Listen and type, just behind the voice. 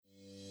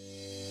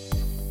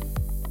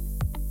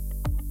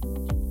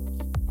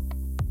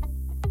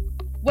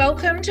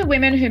Welcome to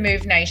Women Who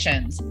Move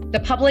Nations, the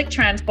public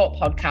transport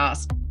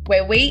podcast,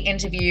 where we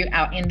interview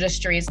our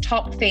industry's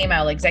top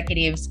female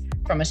executives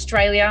from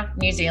Australia,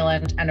 New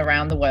Zealand, and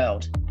around the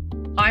world.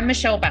 I'm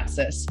Michelle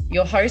Batsis,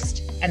 your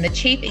host and the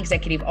Chief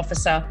Executive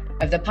Officer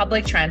of the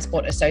Public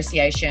Transport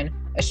Association,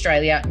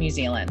 Australia, New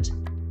Zealand.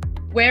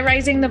 We're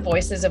raising the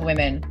voices of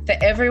women for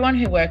everyone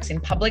who works in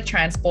public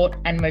transport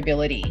and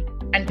mobility,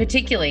 and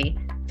particularly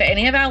for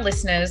any of our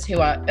listeners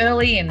who are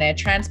early in their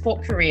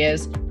transport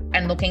careers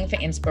and looking for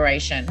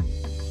inspiration.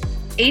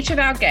 Each of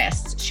our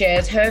guests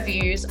shares her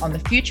views on the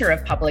future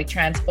of public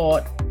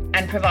transport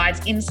and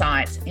provides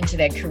insights into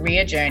their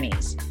career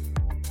journeys.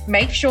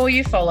 Make sure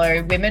you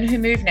follow Women Who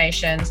Move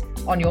Nations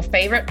on your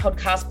favourite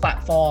podcast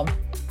platform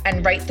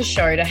and rate the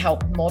show to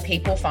help more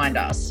people find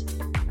us.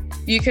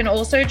 You can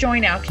also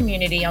join our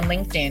community on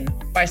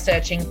LinkedIn by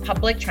searching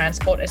Public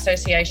Transport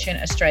Association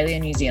Australia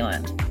New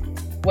Zealand.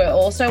 We're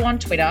also on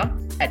Twitter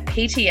at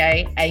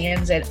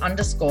PTAANZ_,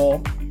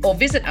 or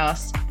visit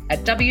us at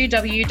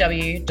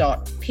www.ptaanz.org.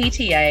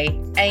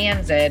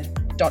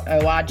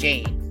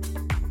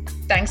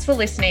 Thanks for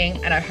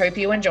listening, and I hope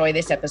you enjoy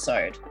this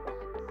episode.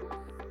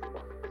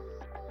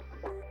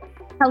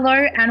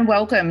 Hello and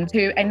welcome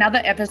to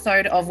another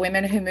episode of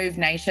Women Who Move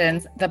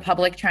Nations, the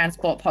public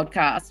transport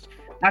podcast.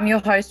 I'm your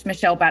host,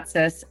 Michelle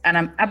Batsis, and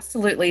I'm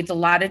absolutely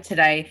delighted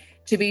today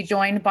to be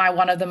joined by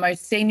one of the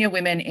most senior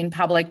women in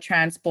public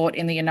transport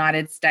in the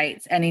United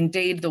States and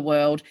indeed the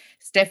world,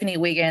 Stephanie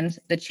Wiggins,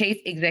 the Chief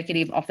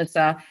Executive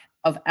Officer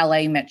of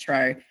LA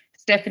Metro.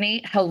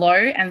 Stephanie, hello,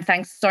 and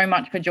thanks so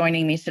much for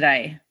joining me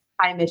today.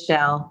 Hi,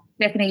 Michelle.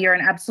 Stephanie, you're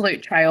an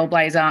absolute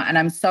trailblazer, and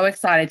I'm so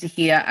excited to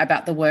hear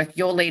about the work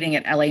you're leading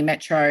at LA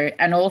Metro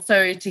and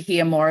also to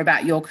hear more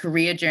about your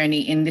career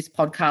journey in this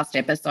podcast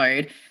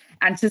episode.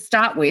 And to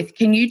start with,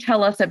 can you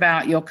tell us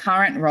about your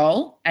current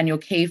role and your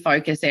key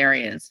focus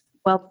areas?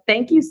 Well,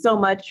 thank you so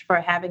much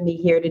for having me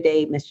here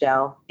today,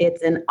 Michelle.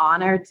 It's an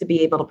honor to be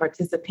able to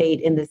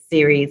participate in this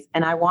series,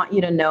 and I want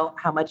you to know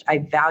how much I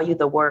value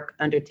the work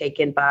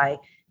undertaken by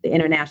the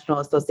International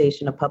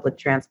Association of Public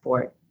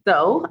Transport.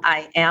 So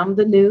I am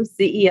the new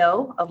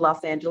CEO of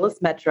Los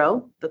Angeles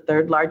Metro, the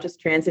third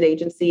largest transit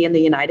agency in the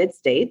United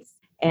States,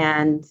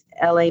 and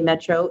LA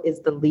Metro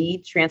is the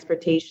lead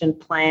transportation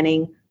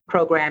planning,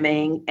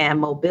 programming, and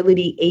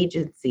mobility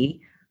agency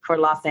for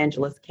Los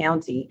Angeles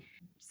County.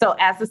 So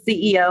as the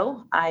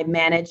CEO, I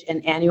manage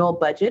an annual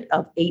budget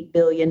of $8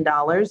 billion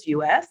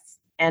US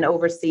and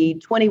oversee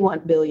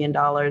 $21 billion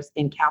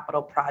in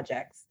capital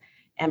projects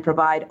and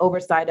provide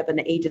oversight of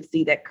an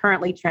agency that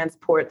currently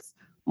transports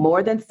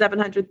more than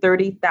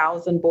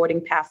 730,000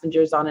 boarding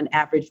passengers on an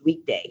average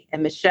weekday.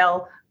 And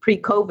Michelle,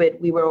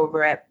 pre-COVID, we were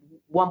over at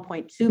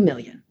 1.2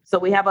 million. So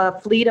we have a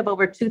fleet of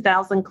over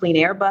 2,000 clean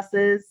air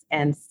buses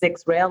and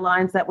 6 rail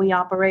lines that we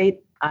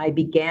operate. I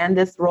began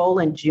this role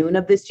in June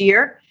of this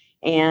year,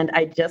 and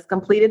I just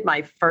completed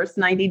my first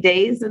 90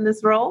 days in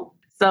this role.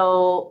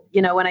 So,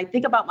 when I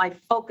think about my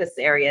focus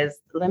areas,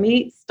 let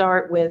me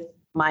start with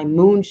my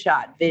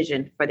moonshot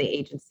vision for the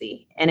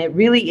agency. And it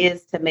really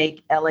is to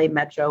make LA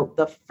Metro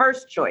the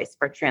first choice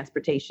for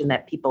transportation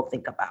that people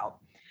think about.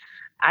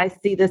 I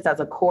see this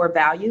as a core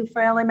value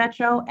for LA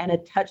Metro and a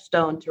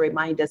touchstone to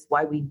remind us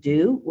why we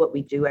do what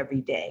we do every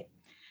day.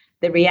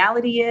 The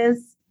reality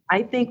is,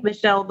 I think,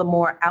 Michelle, the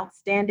more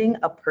outstanding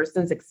a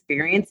person's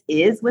experience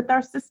is with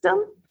our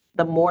system,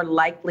 the more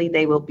likely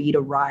they will be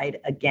to ride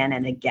again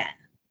and again.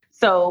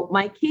 So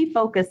my key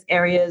focus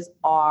areas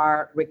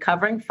are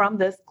recovering from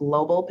this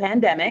global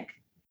pandemic,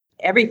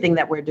 everything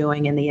that we're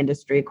doing in the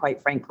industry,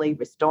 quite frankly,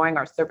 restoring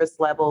our service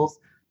levels,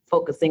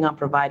 focusing on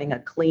providing a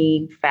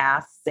clean,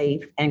 fast,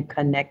 safe, and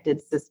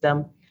connected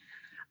system.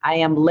 I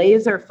am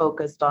laser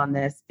focused on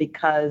this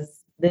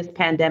because this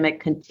pandemic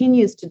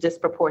continues to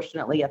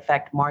disproportionately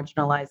affect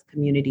marginalized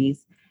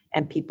communities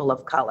and people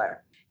of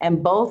color.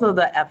 And both of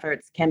the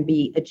efforts can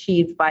be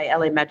achieved by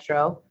LA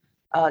Metro,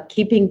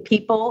 keeping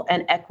people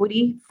and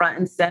equity front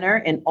and center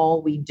in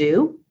all we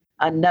do.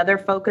 Another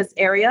focus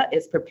area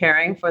is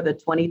preparing for the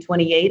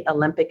 2028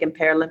 Olympic and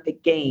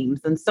Paralympic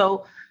Games. And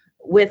so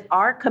with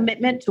our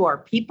commitment to our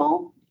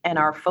people and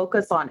our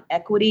focus on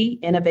equity,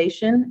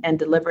 innovation, and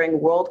delivering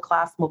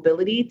world-class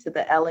mobility to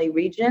the LA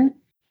region,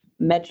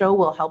 Metro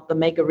will help the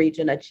mega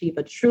region achieve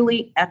a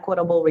truly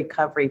equitable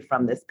recovery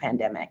from this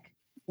pandemic.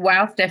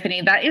 Wow,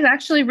 Stephanie, that is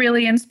actually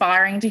really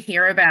inspiring to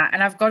hear about.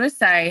 And I've got to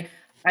say,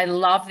 I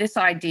love this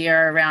idea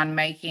around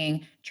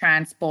making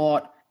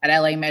transport at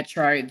LA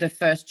Metro the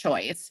first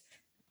choice.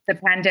 The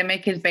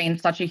pandemic has been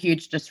such a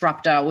huge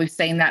disruptor. We've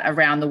seen that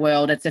around the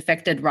world. It's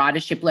affected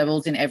ridership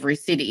levels in every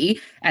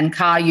city and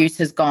car use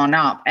has gone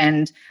up.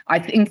 And I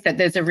think that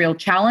there's a real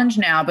challenge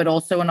now, but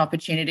also an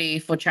opportunity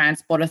for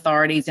transport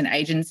authorities and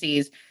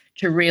agencies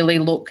to really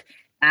look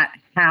at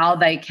how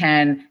they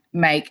can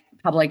make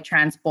public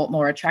transport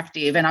more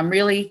attractive. And I'm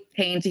really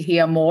keen to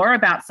hear more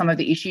about some of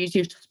the issues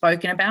you've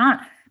spoken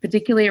about,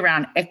 particularly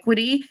around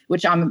equity,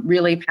 which I'm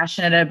really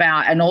passionate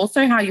about, and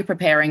also how you're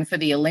preparing for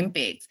the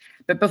Olympics.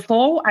 But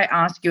before I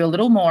ask you a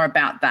little more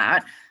about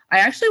that, I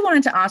actually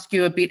wanted to ask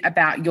you a bit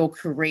about your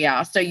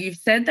career. So you've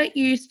said that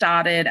you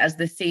started as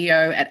the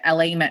CEO at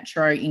LA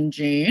Metro in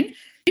June. Can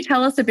you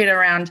tell us a bit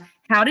around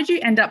how did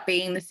you end up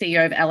being the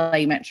CEO of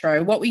LA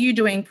Metro? What were you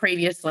doing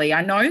previously?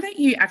 I know that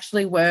you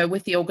actually were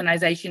with the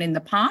organization in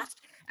the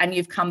past and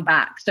you've come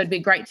back. So it'd be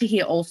great to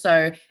hear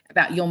also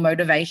about your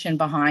motivation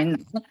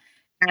behind that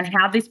and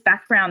how this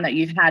background that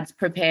you've had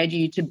prepared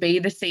you to be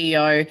the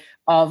CEO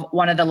of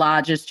one of the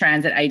largest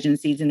transit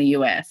agencies in the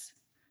US.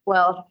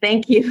 Well,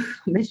 thank you,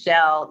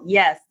 Michelle.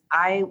 Yes,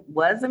 I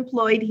was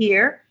employed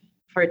here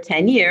for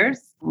 10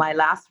 years. My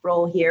last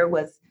role here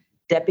was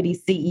Deputy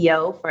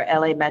CEO for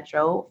LA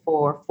Metro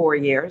for 4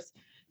 years.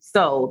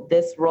 So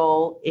this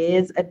role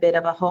is a bit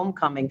of a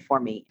homecoming for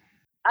me.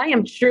 I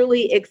am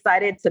truly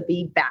excited to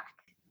be back.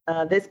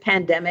 This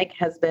pandemic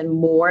has been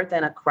more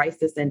than a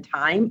crisis in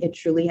time. It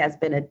truly has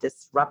been a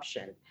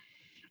disruption.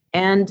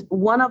 And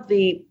one of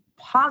the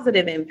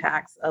positive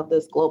impacts of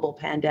this global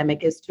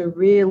pandemic is to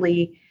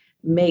really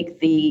make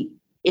the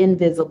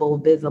invisible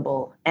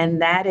visible. And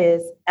that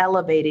is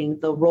elevating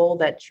the role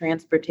that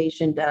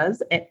transportation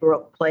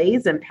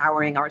plays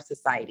empowering our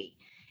society.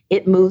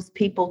 It moves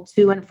people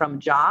to and from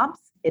jobs.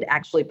 It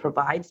actually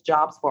provides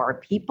jobs for our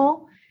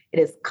people. It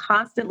is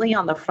constantly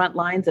on the front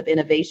lines of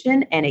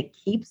innovation and it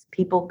keeps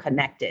people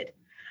connected.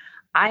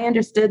 I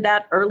understood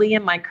that early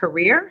in my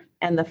career,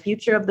 and the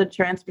future of the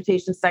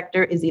transportation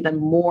sector is even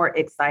more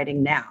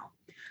exciting now.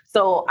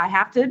 So I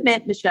have to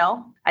admit,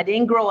 Michelle, I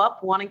didn't grow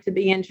up wanting to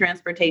be in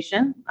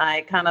transportation.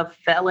 I kind of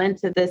fell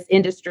into this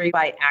industry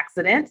by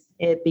accident.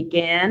 It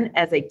began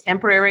as a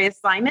temporary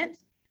assignment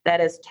that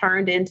has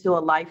turned into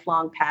a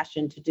lifelong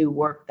passion to do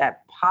work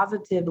that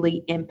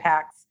positively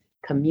impacts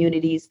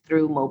communities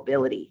through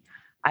mobility.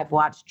 I've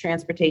watched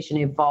transportation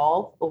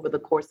evolve over the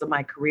course of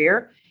my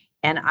career,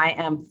 and I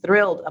am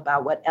thrilled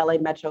about what LA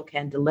Metro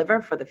can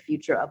deliver for the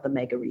future of the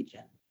mega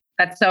region.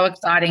 That's so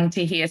exciting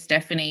to hear,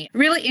 Stephanie.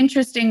 Really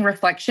interesting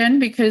reflection,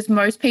 because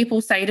most people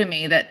say to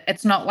me that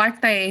it's not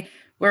like they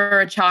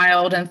were a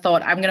child and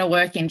thought, I'm going to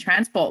work in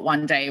transport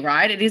one day,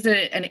 right? It is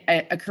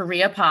a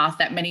career path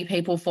that many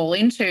people fall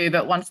into,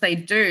 but once they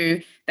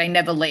do, they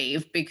never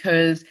leave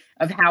because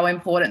of how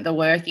important the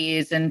work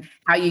is and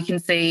how you can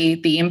see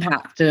the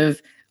impact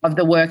of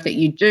the work that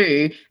you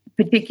do,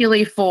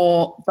 particularly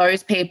for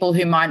those people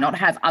who might not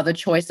have other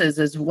choices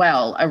as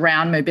well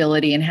around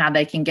mobility and how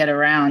they can get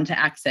around to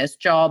access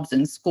jobs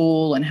and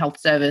school and health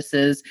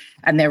services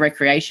and their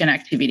recreation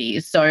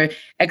activities. So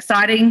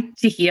exciting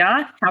to hear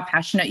how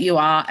passionate you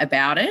are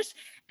about it.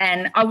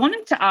 And I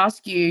wanted to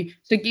ask you,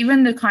 so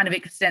given the kind of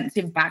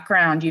extensive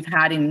background you've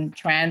had in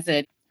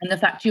transit, and the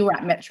fact you were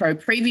at Metro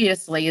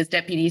previously as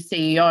Deputy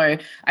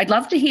CEO, I'd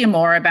love to hear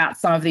more about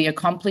some of the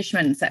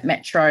accomplishments at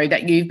Metro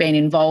that you've been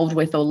involved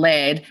with or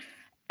led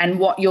and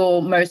what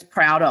you're most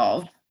proud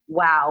of.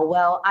 Wow.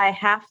 Well, I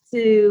have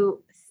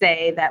to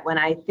say that when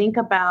I think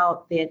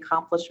about the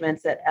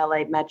accomplishments at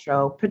LA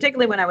Metro,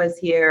 particularly when I was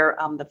here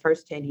the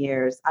first 10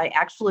 years, I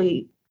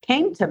actually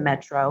came to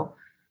Metro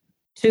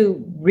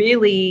to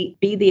really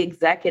be the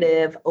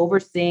executive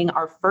overseeing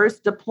our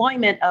first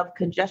deployment of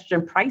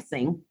congestion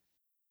pricing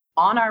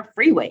on our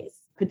freeways,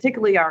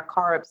 particularly our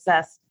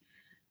car-obsessed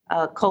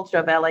culture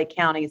of LA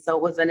County. So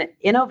it was an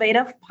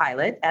innovative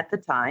pilot at the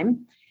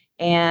time.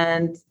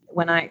 And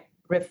when I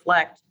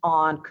reflect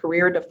on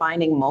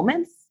career-defining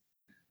moments,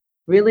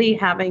 really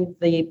having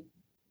the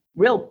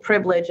real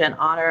privilege and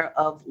honor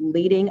of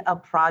leading a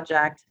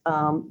project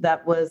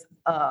that was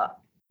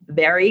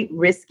very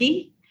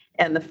risky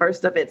and the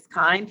first of its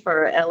kind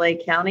for LA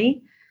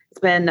County.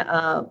 It's been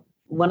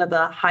one of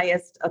the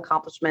highest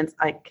accomplishments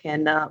I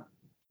can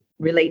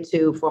relate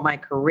to for my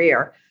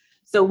career.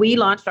 So we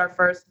launched our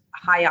first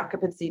high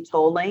occupancy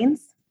toll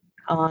lanes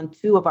on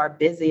 2 of our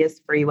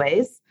busiest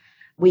freeways.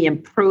 We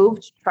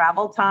improved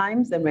travel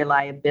times and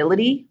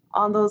reliability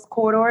on those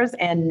corridors.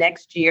 And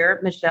next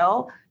year,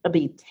 Michelle, it'll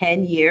be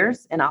 10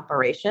 years in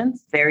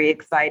operations. Very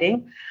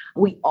exciting.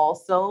 We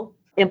also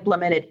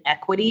implemented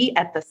equity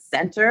at the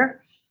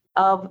center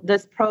of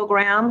this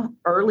program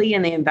early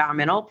in the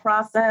environmental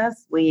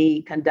process.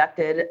 We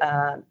conducted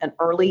an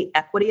early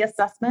equity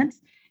assessment,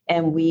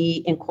 and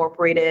we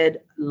incorporated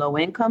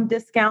low-income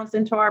discounts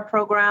into our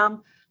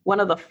program. One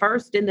of the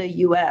first in the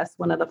U.S.,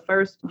 one of the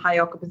first high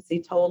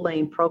occupancy toll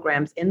lane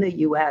programs in the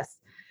U.S.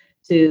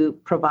 to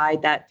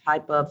provide that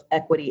type of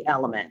equity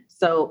element.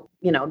 So,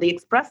 the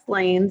express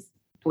lanes,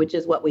 which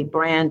is what we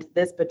brand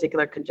this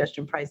particular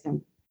congestion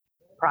pricing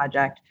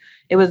project,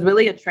 it was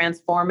really a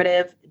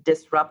transformative,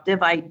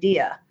 disruptive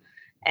idea.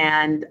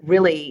 And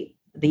really,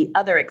 the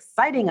other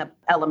exciting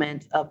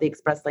element of the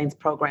Express Lanes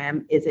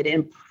program is it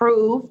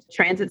improved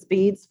transit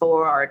speeds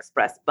for our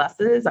express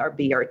buses, our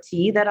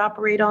BRT that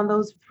operate on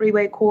those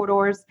freeway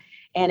corridors,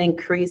 and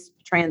increased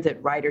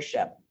transit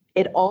ridership.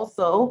 It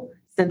also,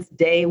 since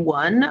day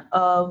one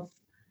of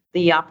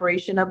the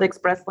operation of the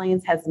Express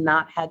Lanes, has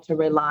not had to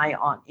rely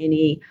on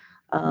any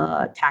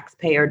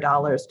taxpayer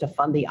dollars to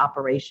fund the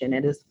operation.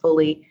 It is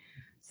fully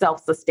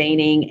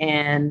self-sustaining,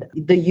 and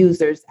the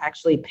users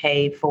actually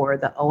pay for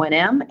the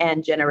O&M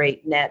and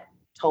generate net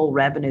toll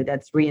revenue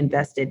that's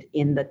reinvested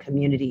in the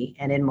community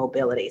and in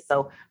mobility.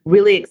 So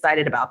really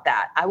excited about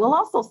that. I will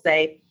also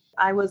say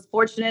I was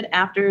fortunate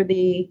after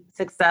the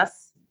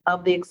success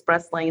of the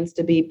express lanes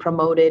to be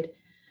promoted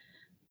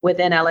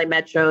within LA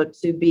Metro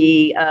to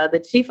be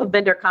the chief of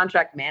vendor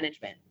contract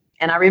management.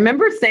 And I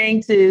remember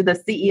saying to the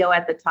CEO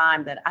at the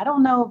time that I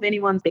don't know if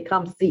anyone's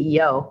become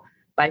CEO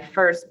by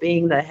first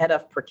being the head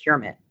of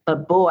procurement.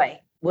 But boy,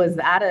 was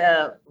that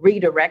a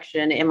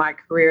redirection in my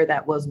career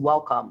that was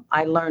welcome.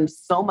 I learned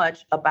so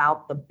much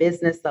about the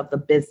business of the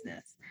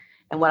business.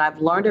 And what I've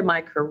learned in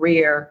my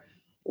career,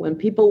 when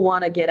people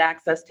want to get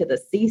access to the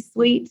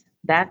C-suite,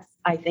 that's,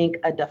 I think,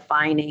 a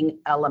defining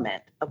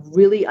element of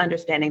really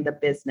understanding the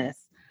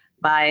business.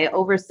 By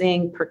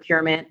overseeing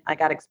procurement, I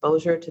got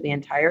exposure to the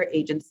entire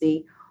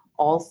agency,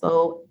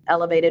 also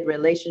elevated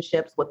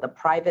relationships with the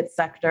private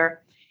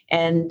sector.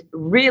 And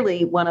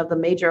really, one of the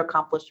major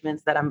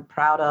accomplishments that I'm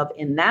proud of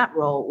in that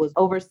role was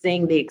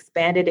overseeing the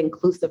expanded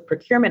inclusive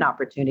procurement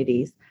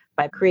opportunities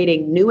by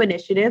creating new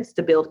initiatives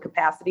to build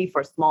capacity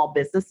for small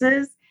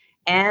businesses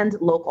and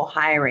local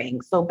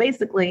hiring. So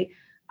basically,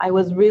 I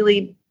was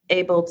really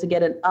able to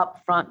get an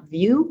upfront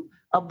view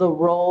of the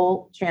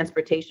role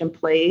transportation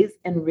plays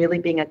in really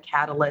being a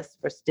catalyst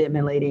for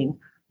stimulating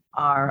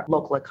our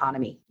local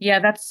economy. Yeah,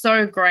 that's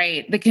so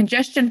great. The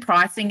congestion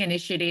pricing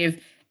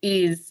initiative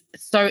is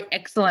so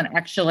excellent,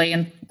 actually,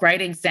 and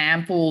great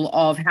example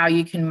of how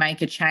you can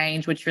make a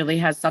change, which really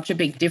has such a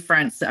big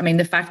difference. I mean,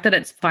 the fact that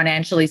it's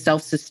financially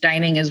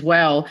self-sustaining as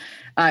well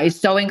is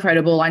so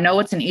incredible. I know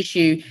it's an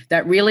issue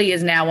that really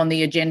is now on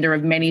the agenda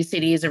of many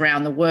cities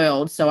around the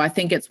world. So I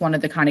think it's one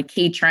of the kind of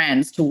key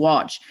trends to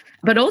watch.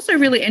 But also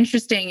really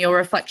interesting, your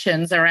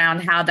reflections around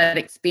how that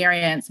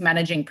experience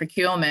managing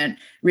procurement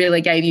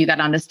really gave you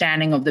that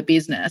understanding of the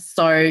business.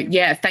 So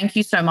yeah, thank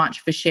you so much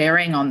for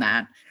sharing on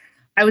that.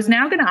 I was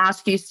now going to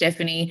ask you,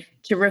 Stephanie,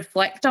 to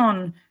reflect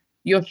on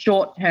your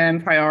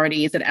short-term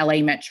priorities at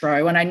LA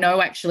Metro. And I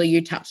know actually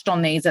you touched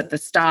on these at the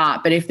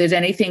start, but if there's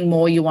anything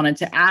more you wanted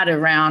to add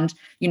around,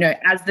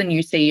 as the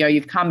new CEO,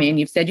 you've come in,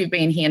 you've said you've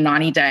been here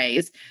 90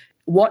 days.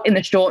 What in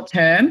the short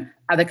term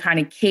are the kind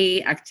of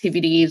key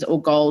activities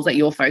or goals that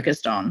you're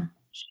focused on?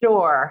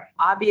 Sure.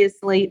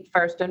 Obviously,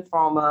 first and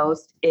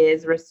foremost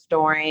is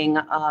restoring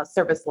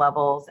service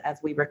levels as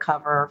we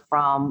recover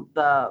from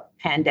the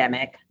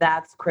pandemic.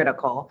 That's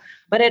critical.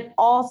 But it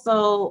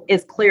also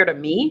is clear to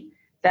me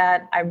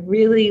that I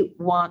really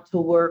want to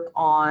work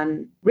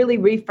on really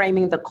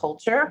reframing the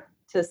culture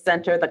to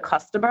center the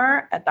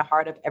customer at the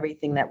heart of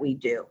everything that we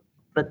do.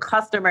 The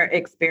customer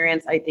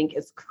experience, I think,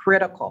 is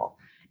critical.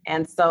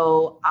 And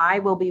so I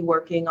will be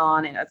working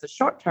on, and as a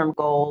short-term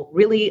goal,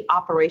 really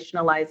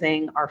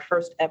operationalizing our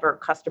first ever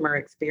customer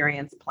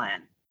experience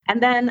plan. And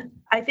then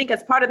I think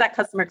as part of that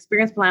customer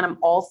experience plan, I'm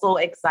also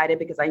excited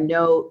because I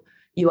know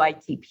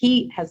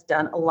UITP has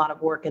done a lot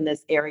of work in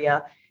this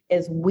area,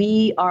 as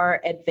we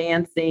are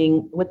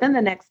advancing within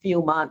the next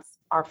few months,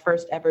 our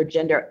first ever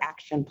gender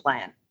action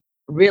plan,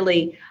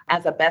 really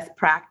as a best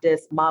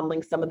practice,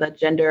 modeling some of the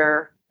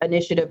gender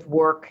initiative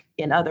work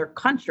in other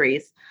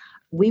countries.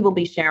 We will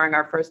be sharing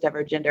our first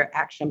ever gender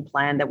action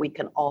plan that we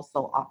can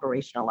also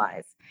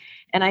operationalize.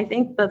 And I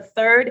think the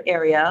third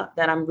area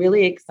that I'm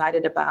really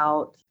excited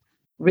about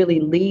really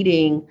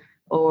leading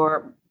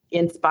or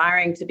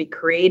inspiring to be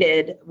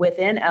created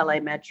within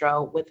LA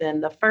Metro within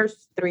the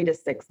first 3 to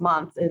 6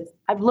 months is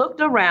I've looked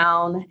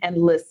around and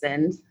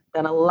listened,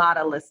 done a lot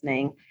of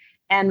listening,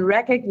 and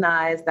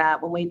recognized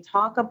that when we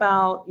talk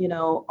about,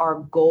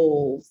 our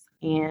goals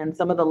and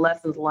some of the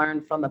lessons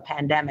learned from the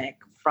pandemic,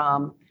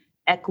 from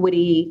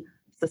equity,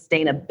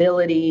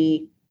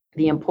 sustainability,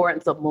 the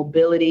importance of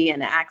mobility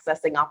and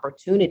accessing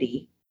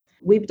opportunity.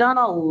 We've done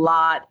a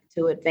lot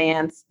to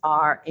advance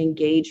our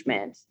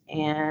engagement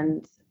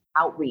and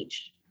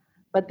outreach,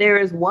 but there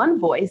is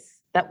one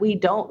voice that we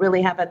don't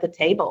really have at the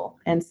table.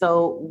 And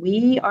so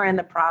we are in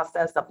the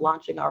process of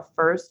launching our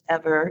first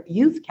ever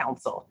youth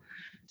council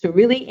to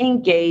really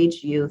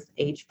engage youth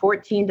age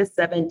 14 to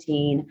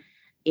 17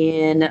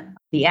 in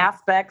the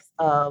aspects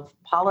of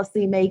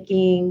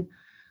policymaking,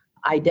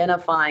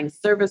 identifying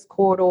service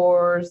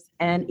corridors,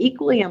 and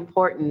equally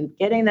important,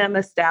 getting them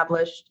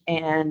established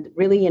and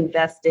really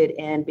invested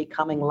in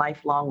becoming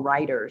lifelong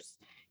riders.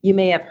 You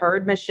may have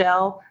heard,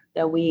 Michelle,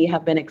 that we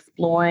have been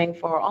exploring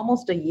for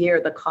almost a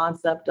year the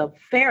concept of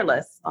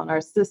Fairless on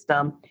our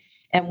system.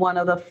 And one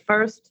of the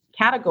first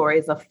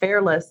categories of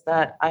Fairless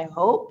that I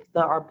hope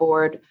that our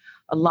board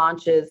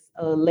launches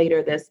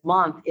later this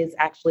month is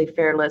actually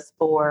Fairless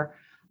for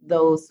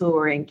those who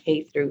are in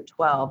K through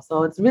 12.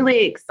 So it's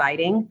really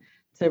exciting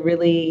to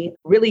really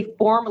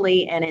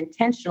formally and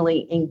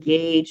intentionally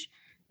engage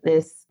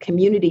this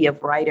community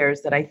of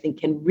writers that I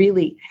think can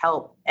really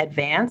help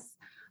advance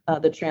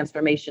the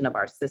transformation of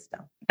our system.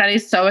 That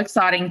is so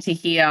exciting to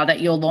hear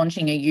that you're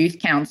launching a youth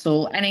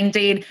council. And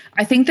indeed,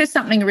 I think there's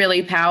something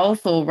really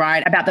powerful,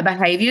 right, about the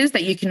behaviors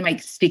that you can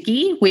make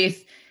sticky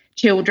with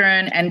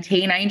children and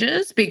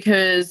teenagers,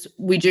 because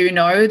we do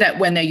know that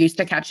when they're used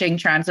to catching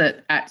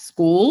transit at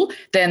school,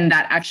 then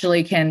that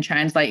actually can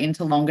translate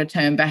into longer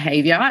term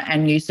behaviour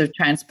and use of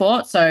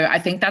transport. So I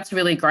think that's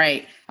really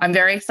great. I'm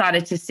very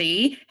excited to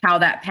see how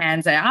that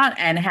pans out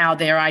and how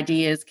their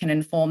ideas can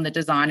inform the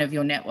design of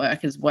your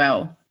network as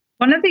well.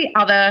 One of the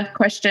other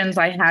questions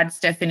I had,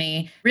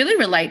 Stephanie, really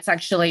relates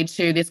actually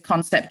to this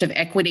concept of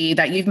equity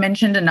that you've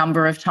mentioned a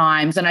number of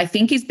times, and I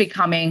think is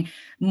becoming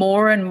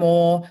more and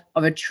more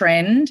of a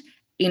trend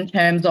in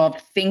terms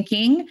of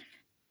thinking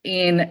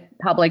in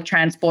public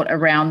transport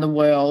around the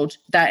world,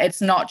 that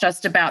it's not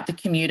just about the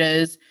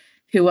commuters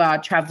who are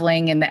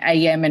travelling in the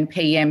AM and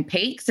PM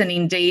peaks. And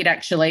indeed,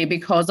 actually,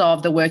 because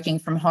of the working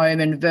from home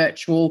and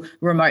virtual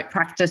remote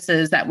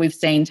practices that we've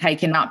seen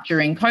taken up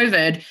during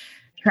COVID,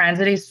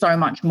 transit is so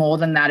much more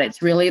than that.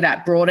 It's really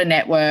that broader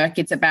network.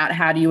 It's about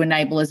how do you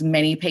enable as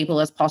many people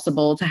as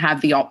possible to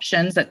have the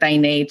options that they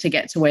need to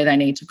get to where they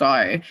need to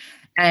go.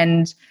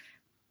 And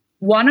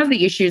one of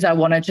the issues I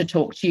wanted to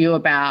talk to you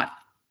about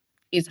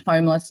is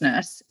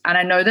homelessness. And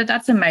I know that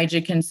that's a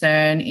major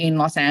concern in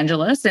Los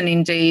Angeles. And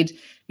indeed,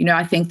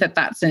 I think that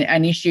that's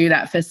an issue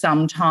that for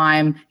some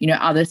time,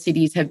 other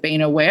cities have been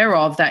aware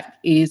of, that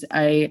is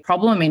a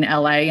problem in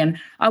LA. And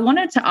I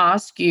wanted to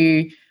ask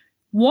you,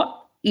 what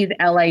is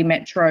LA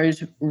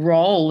Metro's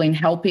role in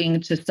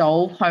helping to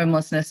solve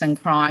homelessness and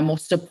crime, or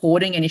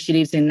supporting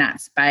initiatives in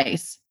that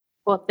space?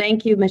 Well,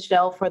 thank you,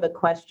 Michelle, for the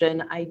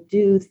question. I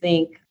do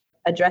think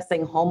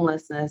addressing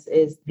homelessness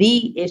is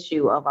the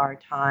issue of our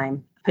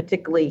time,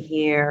 particularly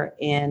here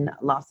in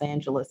Los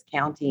Angeles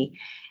County.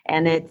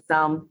 And it's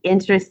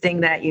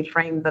interesting that you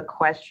framed the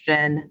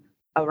question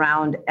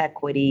around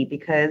equity,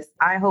 because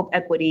I hope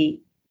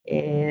equity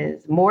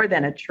is more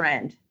than a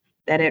trend,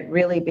 that it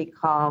really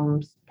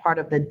becomes part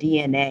of the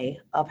DNA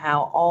of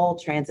how all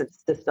transit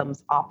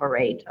systems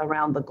operate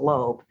around the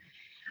globe.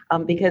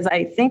 Because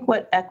I think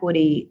what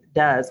equity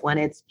does, when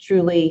it's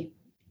truly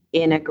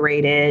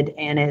integrated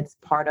and it's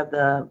part of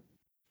the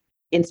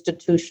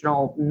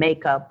institutional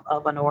makeup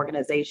of an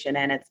organization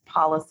and its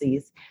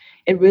policies,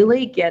 it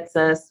really gets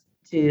us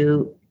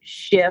to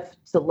shift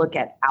to look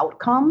at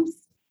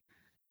outcomes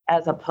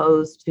as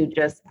opposed to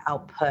just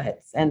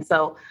outputs. And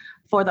so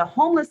for the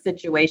homeless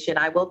situation,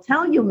 I will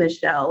tell you,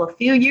 Michelle, a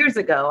few years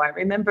ago, I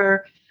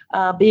remember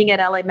being at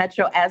LA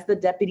Metro as the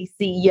deputy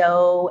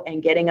CEO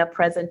and getting a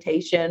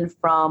presentation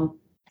from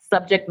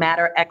subject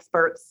matter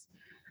experts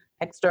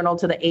external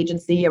to the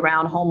agency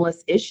around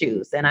homeless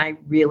issues. And I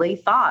really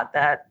thought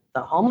that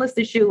the homeless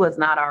issue was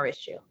not our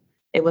issue.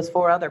 It was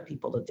for other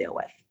people to deal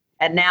with.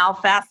 And now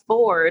fast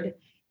forward,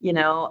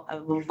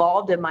 I've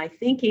evolved in my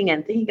thinking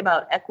and thinking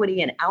about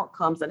equity and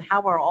outcomes and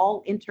how we're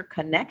all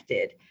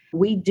interconnected.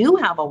 We do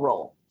have a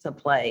role to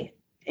play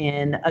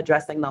in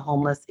addressing the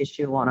homeless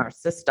issue on our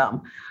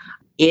system.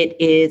 It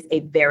is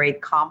a very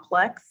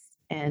complex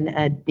and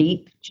a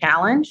deep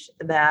challenge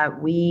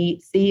that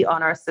we see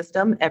on our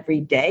system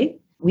every day.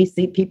 We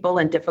see people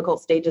in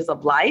difficult stages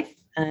of life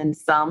and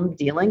some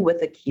dealing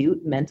with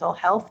acute mental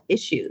health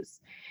issues.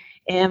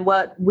 And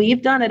what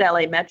we've done at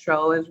LA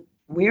Metro is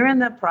we're in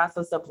the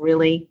process of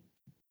really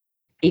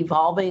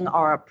evolving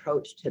our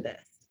approach to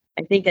this.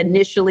 I think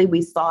initially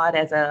we saw it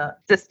as a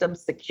system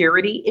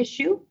security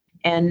issue.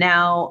 And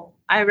now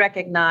I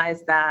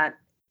recognize that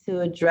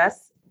to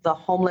address the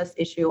homeless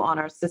issue on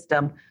our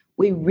system,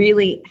 we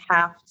really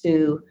have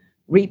to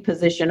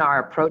reposition our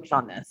approach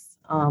on this.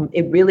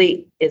 It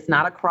really is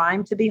not a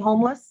crime to be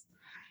homeless.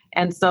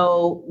 And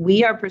so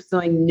we are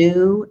pursuing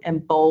new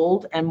and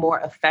bold and more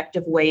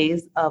effective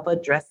ways of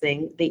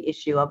addressing the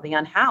issue of the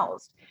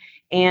unhoused.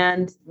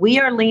 And we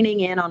are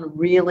leaning in on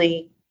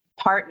really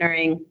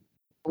partnering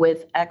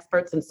with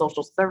experts in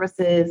social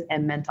services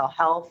and mental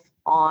health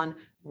on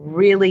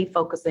really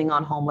focusing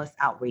on homeless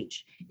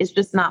outreach. It's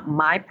just not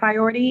my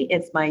priority.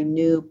 It's my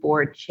new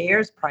board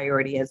chair's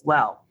priority as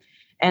well.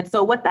 And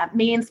so what that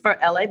means for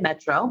LA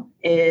Metro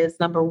is,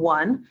 number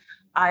one,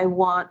 I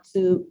want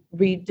to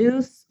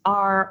reduce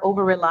our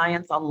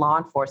over-reliance on law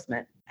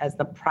enforcement as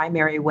the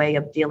primary way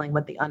of dealing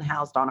with the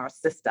unhoused on our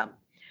system.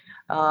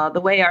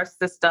 The way our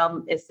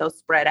system is so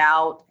spread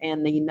out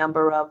and the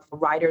number of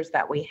riders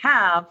that we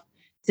have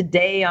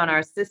today on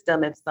our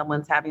system, if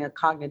someone's having a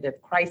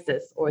cognitive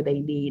crisis or they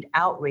need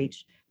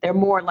outreach, they're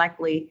more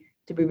likely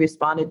to be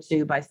responded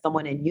to by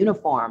someone in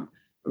uniform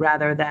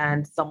rather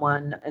than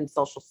someone in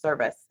social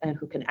service and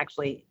who can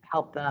actually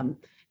help them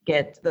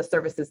get the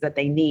services that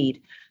they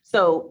need.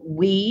 So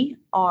we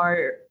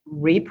are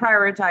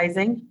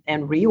reprioritizing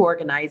and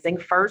reorganizing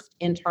first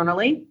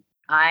internally.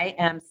 I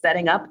am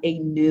setting up a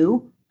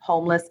new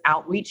homeless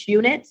outreach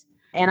unit,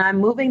 and I'm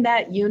moving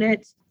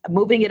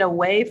it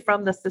away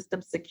from the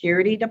system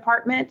security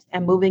department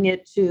and moving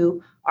it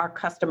to our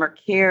customer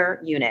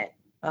care unit,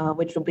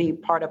 which will be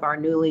part of our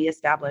newly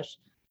established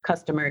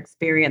customer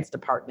experience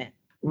department.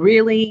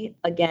 Really,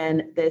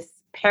 again,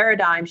 this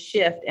paradigm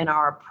shift in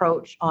our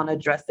approach on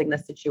addressing the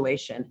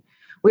situation.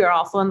 We are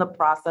also in the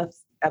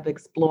process of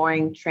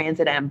exploring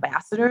transit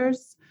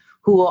ambassadors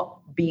who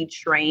will be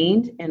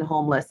trained in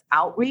homeless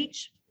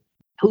outreach,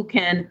 who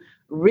can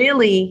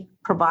really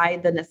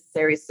provide the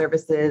necessary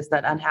services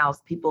that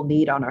unhoused people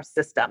need on our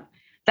system.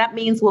 That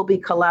means we'll be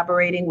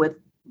collaborating with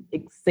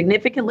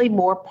significantly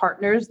more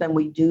partners than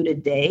we do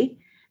today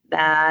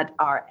that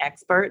are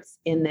experts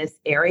in this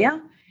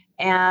area.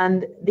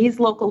 And these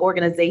local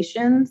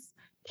organizations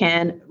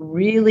can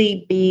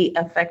really be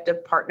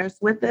effective partners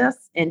with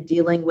us in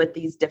dealing with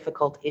these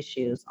difficult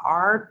issues.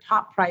 Our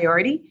top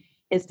priority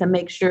is to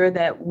make sure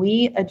that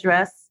we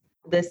address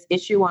this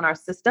issue on our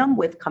system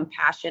with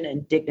compassion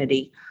and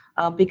dignity.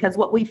 Because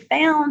what we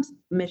found,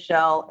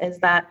 Michelle, is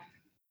that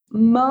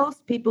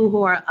most people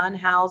who are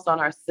unhoused on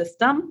our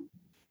system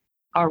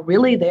are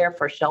really there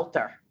for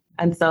shelter.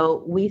 And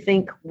so we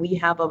think we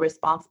have a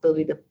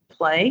responsibility to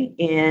play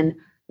in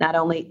not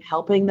only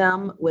helping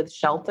them with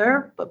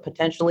shelter, but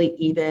potentially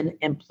even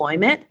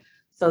employment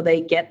so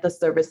they get the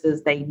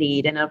services they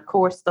need. And of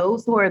course,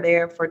 those who are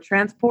there for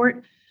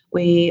transport,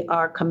 we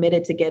are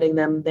committed to getting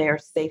them there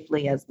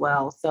safely as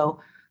well. So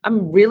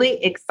I'm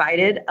really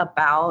excited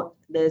about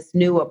this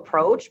new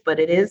approach, but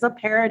it is a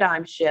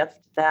paradigm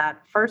shift that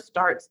first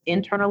starts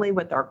internally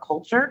with our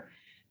culture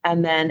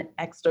and then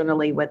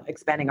externally with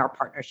expanding our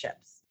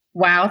partnerships.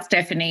 Wow,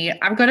 Stephanie,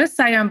 I've got to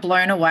say I'm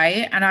blown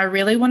away, and I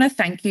really want to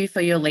thank you for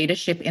your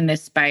leadership in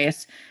this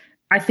space.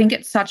 I think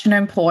it's such an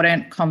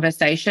important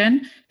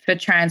conversation for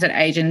transit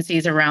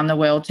agencies around the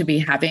world to be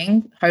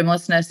having.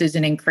 Homelessness is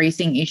an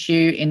increasing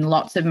issue in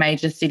lots of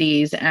major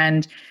cities,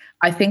 and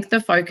I think the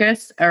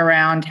focus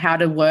around how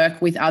to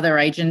work with other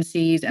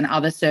agencies and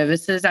other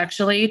services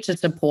actually to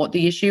support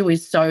the issue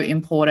is so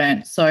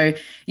important. So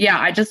yeah,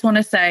 I just want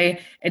to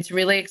say it's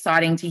really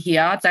exciting to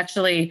hear. It's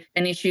actually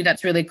an issue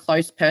that's really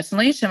close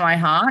personally to my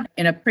heart.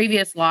 In a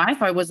previous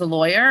life, I was a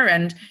lawyer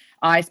and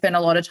I spent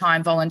a lot of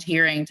time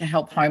volunteering to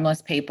help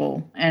homeless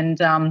people. And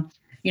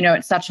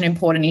it's such an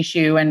important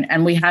issue.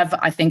 And we have,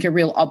 I think, a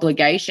real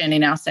obligation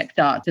in our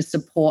sector to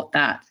support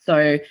that.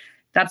 So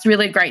that's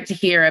really great to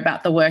hear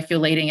about the work you're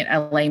leading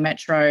at LA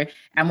Metro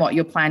and what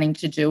you're planning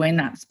to do in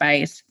that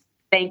space.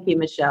 Thank you,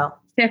 Michelle.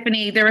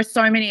 Stephanie, there are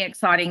so many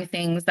exciting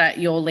things that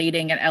you're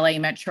leading at LA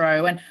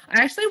Metro. And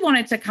I actually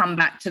wanted to come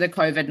back to the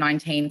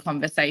COVID-19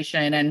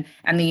 conversation and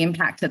the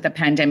impact that the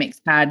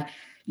pandemic's had.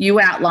 You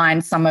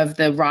outlined some of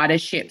the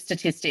ridership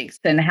statistics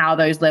and how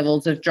those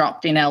levels have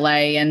dropped in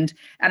LA. And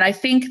I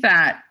think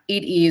that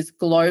it is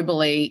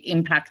globally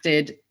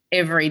impacted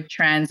every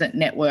transit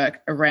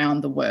network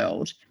around the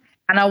world.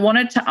 And I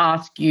wanted to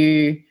ask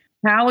you,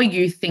 how are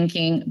you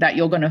thinking that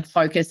you're going to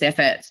focus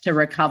efforts to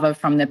recover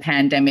from the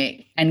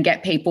pandemic and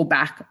get people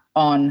back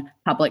on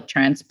public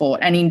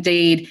transport? And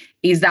indeed,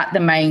 is that the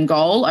main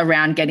goal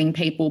around getting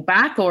people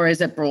back, or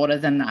is it broader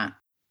than that?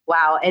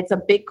 Wow, it's a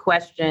big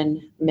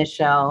question,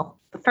 Michelle.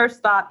 The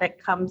first thought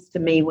that comes to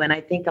me when I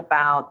think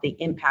about the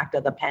impact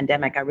of the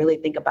pandemic, I really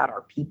think about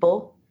our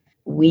people.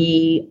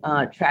 We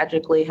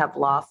tragically have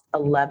lost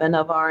 11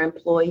 of our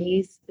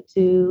employees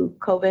to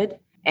COVID,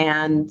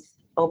 and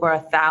over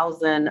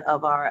 1,000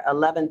 of our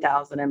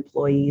 11,000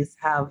 employees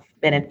have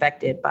been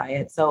infected by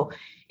it. So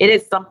it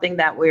is something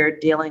that we're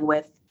dealing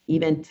with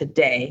even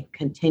today,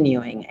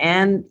 continuing,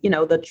 and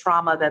the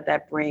trauma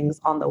that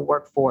brings on the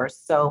workforce.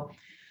 So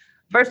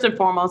first and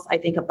foremost, I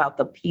think about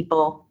the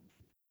people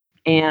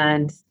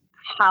and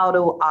how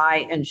do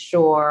I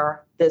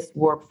ensure this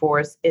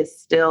workforce is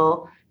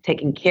still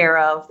taken care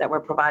of, that we're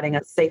providing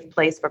a safe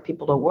place for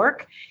people to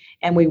work,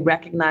 and we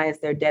recognize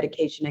their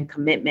dedication and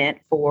commitment.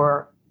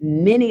 For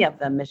many of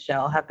them,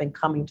 Michelle, have been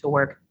coming to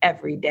work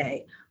every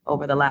day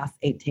over the last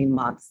 18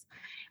 months.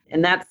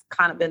 And that's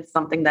kind of been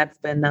something that's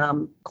been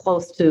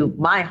close to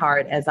my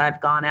heart as I've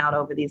gone out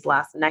over these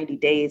last 90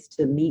 days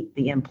to meet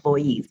the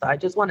employees. So I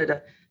just wanted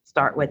to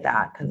start with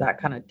that because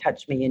that kind of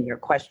touched me in your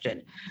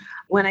question.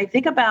 When I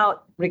think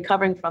about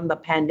recovering from the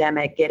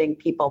pandemic, getting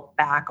people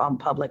back on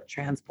public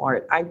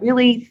transport, I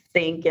really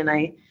think, and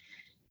I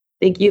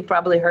think you've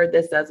probably heard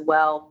this as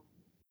well,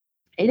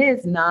 it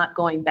is not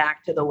going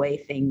back to the way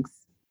things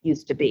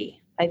used to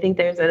be. I think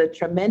there's a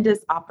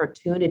tremendous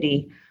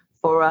opportunity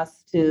for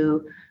us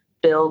to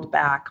build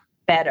back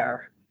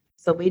better.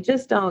 So we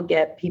just don't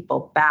get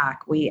people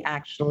back. We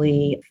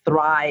actually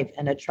thrive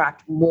and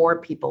attract more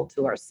people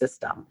to our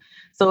system.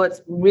 So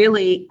it's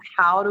really,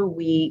 how do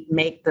we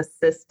make the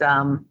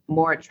system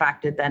more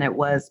attractive than it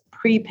was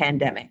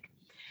pre-pandemic?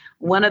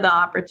 One of the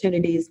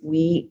opportunities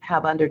we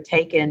have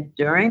undertaken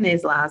during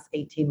these last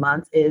 18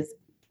 months is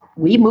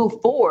we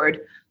move forward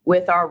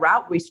with our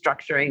route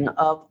restructuring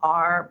of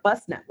our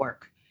bus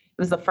network.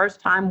 It was the first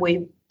time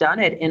we've done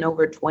it in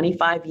over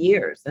 25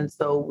 years. And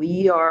so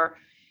we are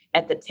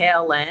at the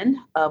tail end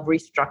of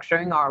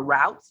restructuring our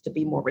routes to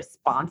be more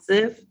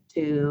responsive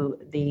to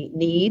the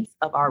needs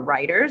of our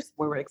riders.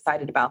 We're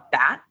excited about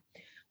that.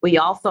 We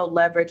also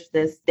leverage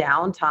this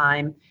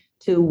downtime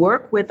to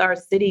work with our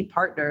city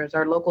partners,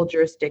 our local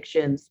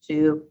jurisdictions,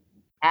 to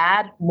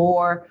add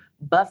more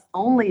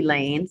bus-only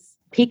lanes,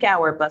 peak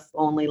hour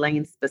bus-only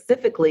lanes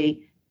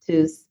specifically,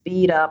 to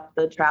speed up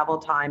the travel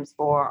times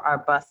for our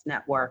bus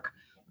network.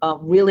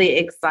 Really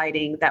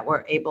exciting that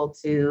we're able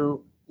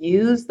to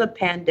use the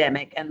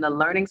pandemic and the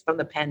learnings from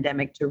the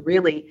pandemic to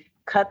really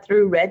cut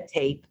through red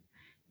tape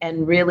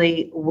and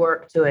really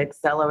work to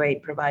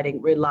accelerate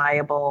providing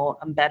reliable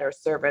and better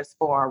service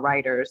for our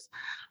riders.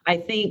 I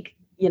think,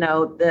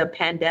 the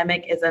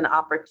pandemic is an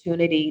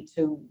opportunity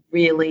to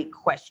really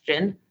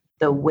question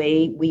the way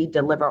we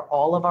deliver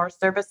all of our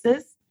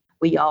services.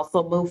 We also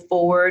moved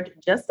forward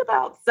just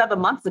about 7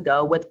 months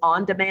ago with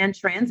on-demand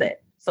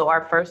transit. So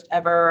our first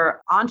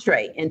ever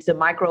entree into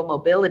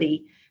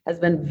micromobility has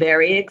been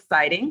very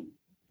exciting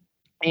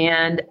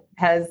and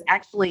has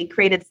actually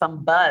created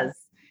some buzz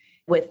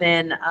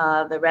within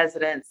the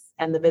residents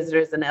and the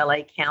visitors in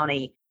LA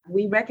County.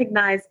 We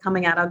recognize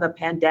coming out of the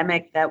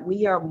pandemic that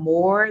we are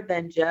more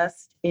than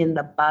just in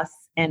the bus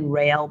and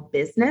rail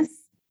business.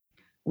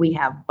 We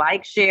have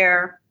bike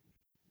share,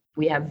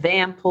 we have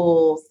van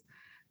pools,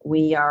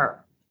 we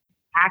are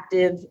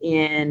active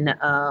in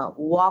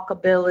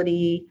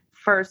walkability,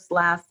 first,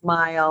 last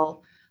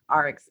mile,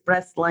 our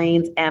express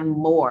lanes, and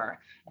more.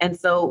 And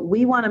so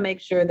we want to make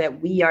sure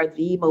that we are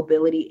the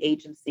mobility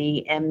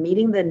agency and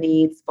meeting the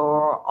needs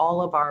for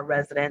all of our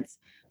residents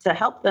to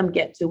help them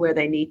get to where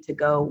they need to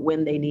go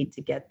when they need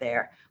to get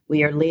there.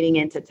 We are leaning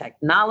into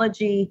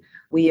technology.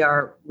 We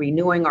are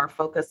renewing our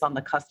focus on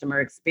the customer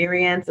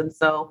experience. And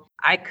so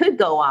I could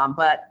go on,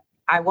 but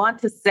I want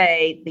to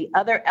say the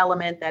other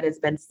element that has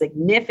been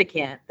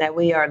significant that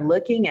we are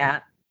looking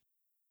at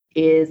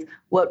is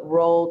what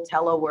role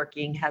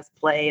teleworking has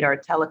played or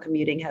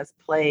telecommuting has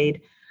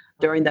played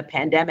during the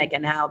pandemic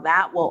and how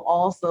that will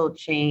also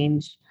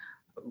change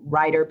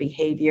rider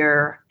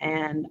behavior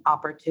and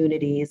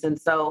opportunities. And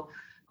so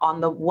on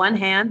the one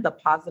hand, the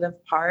positive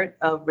part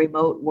of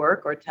remote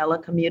work or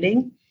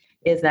telecommuting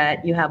is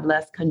that you have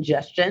less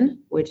congestion,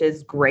 which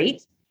is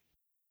great.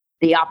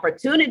 The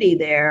opportunity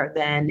there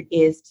then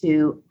is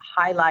to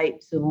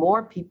highlight to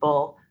more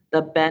people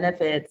the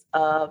benefits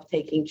of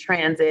taking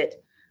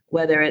transit,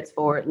 whether it's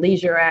for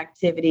leisure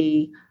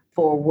activity,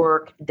 for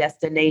work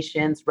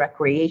destinations,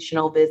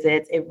 recreational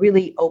visits. It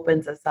really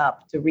opens us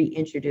up to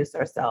reintroduce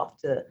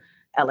ourselves to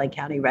LA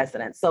County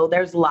residents. So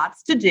there's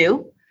lots to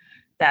do.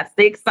 That's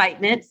the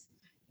excitement.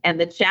 And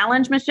the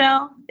challenge,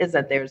 Michelle, is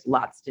that there's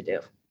lots to do.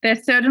 There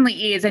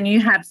certainly is. And you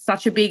have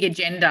such a big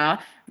agenda,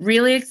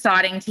 really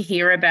exciting to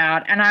hear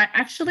about. And I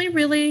actually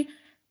really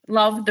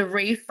love the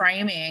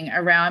reframing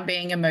around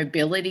being a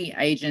mobility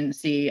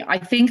agency. I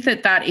think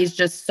that is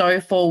just so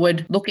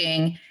forward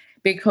looking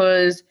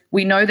because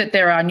we know that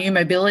there are new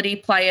mobility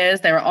players,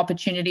 there are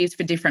opportunities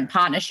for different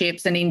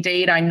partnerships. And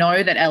indeed, I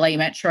know that LA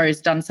Metro has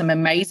done some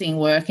amazing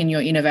work in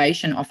your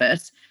innovation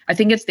office. I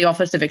think it's the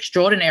Office of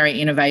Extraordinary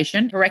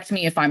Innovation. Correct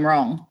me if I'm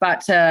wrong.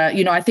 But,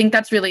 I think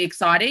that's really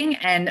exciting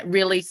and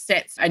really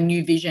sets a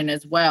new vision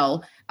as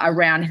well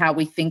around how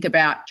we think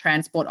about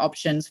transport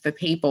options for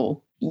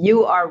people.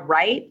 You are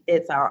right.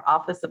 It's our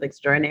Office of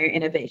Extraordinary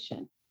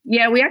Innovation.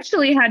 Yeah, we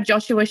actually had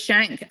Joshua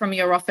Shank from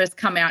your office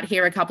come out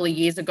here a couple of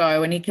years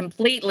ago, and he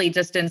completely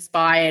just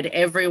inspired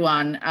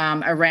everyone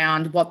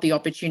around what the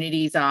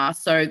opportunities are.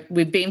 So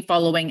we've been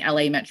following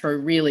LA Metro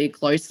really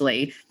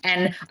closely.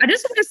 And I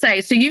just want to say,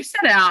 so you've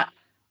set out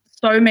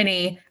so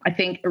many, I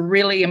think,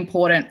 really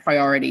important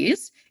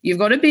priorities. You've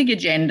got a big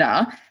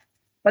agenda.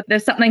 But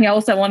there's something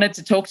else I wanted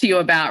to talk to you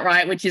about,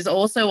 right, which is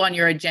also on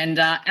your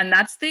agenda, and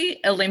that's the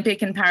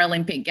Olympic and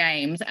Paralympic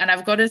Games. And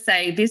I've got to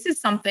say, this is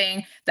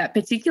something that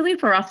particularly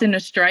for us in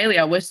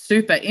Australia, we're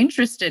super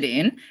interested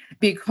in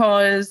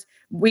because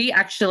we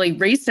actually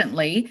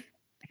recently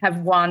have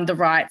won the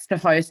rights to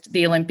host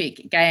the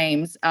Olympic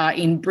Games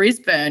in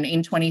Brisbane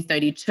in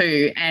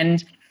 2032.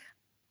 And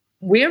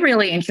we're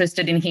really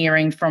interested in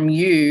hearing from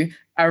you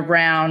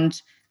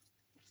around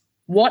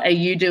what are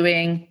you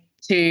doing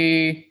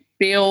to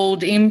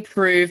build,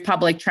 improve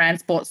public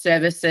transport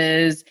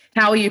services?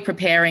 How are you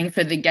preparing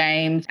for the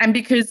games? And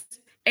because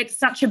it's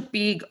such a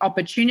big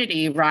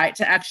opportunity, right,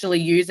 to actually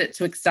use it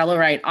to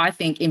accelerate, I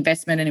think,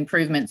 investment and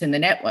improvements in the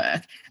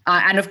network.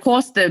 And of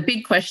course, the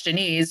big question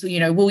is,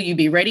 will you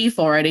be ready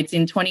for it? It's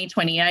in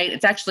 2028.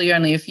 It's actually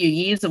only a few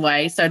years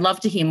away. So I'd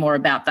love to hear more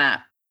about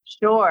that.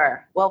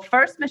 Sure. Well,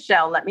 first,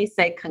 Michelle, let me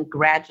say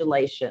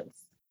congratulations.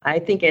 I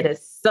think it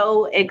is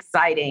so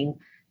exciting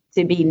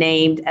to be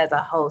named as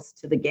a host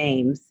to the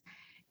Games.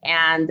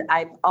 And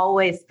I've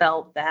always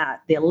felt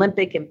that the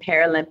Olympic and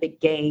Paralympic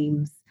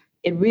Games,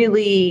 it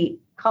really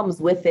comes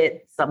with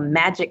it some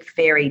magic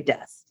fairy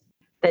dust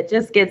that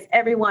just gets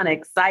everyone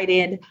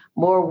excited,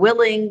 more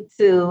willing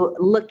to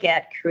look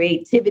at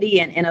creativity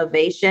and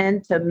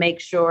innovation to make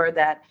sure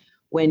that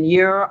when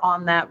you're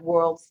on that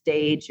world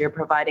stage, you're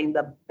providing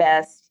the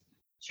best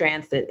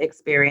transit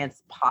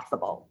experience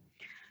possible.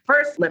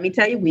 First, let me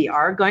tell you, we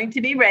are going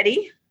to be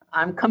ready.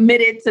 I'm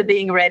committed to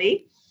being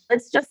ready.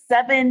 It's just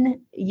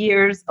 7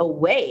 years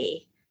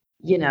away.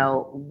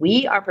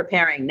 We are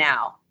preparing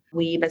now.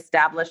 We've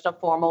established a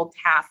formal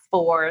task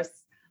force,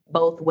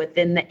 both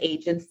within the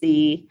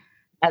agency,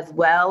 as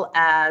well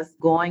as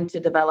going to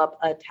develop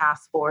a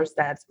task force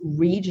that's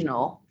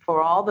regional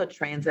for all the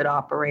transit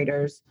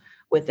operators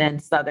within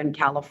Southern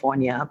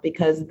California,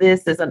 because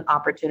this is an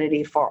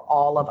opportunity for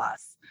all of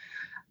us.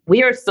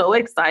 We are so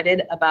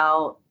excited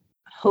about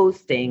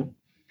hosting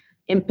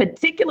in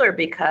particular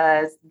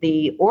because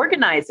the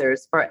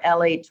organizers for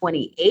LA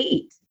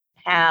 28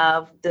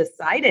 have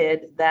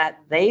decided that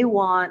they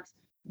want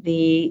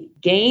the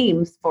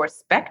games for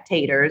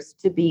spectators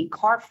to be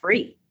car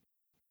free,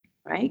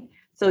 right?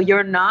 So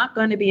you're not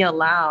going to be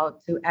allowed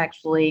to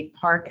actually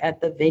park at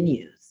the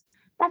venues.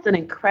 That's an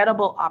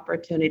incredible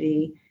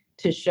opportunity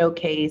to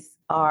showcase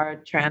our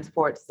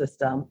transport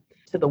system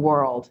to the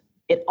world.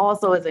 It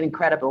also is an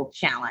incredible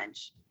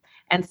challenge.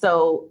 And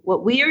so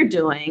what we are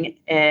doing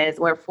is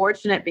we're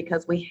fortunate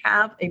because we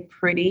have a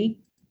pretty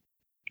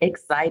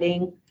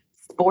exciting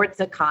sports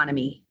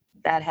economy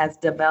that has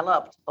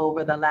developed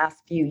over the last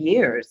few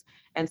years.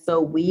 And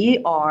so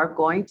we are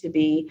going to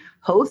be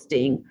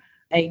hosting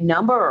a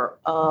number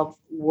of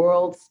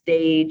world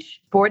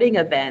stage sporting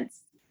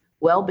events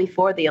well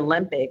before the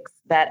Olympics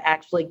that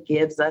actually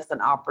gives us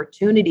an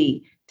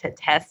opportunity to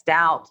test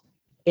out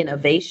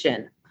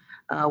innovation.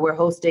 We're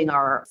hosting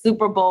our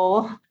Super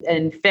Bowl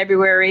in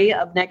February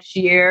of next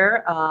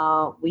year.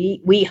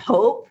 We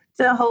hope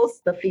to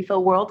host the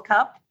FIFA World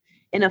Cup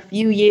in a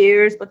few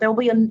years, but there will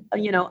be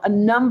a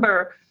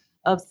number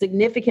of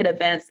significant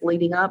events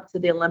leading up to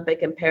the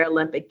Olympic and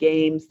Paralympic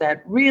Games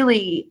that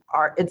really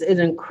it's an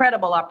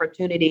incredible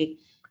opportunity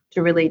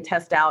to really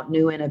test out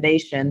new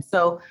innovation.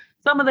 So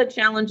some of the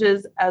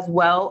challenges as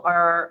well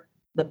are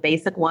the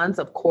basic ones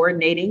of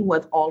coordinating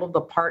with all of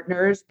the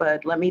partners.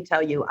 But let me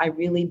tell you, I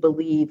really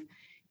believe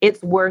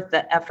it's worth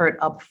the effort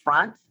up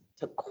front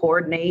to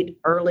coordinate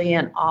early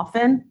and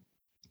often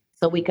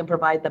so we can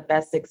provide the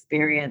best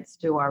experience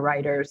to our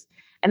writers.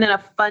 And then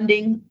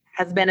funding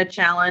has been a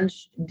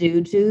challenge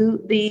due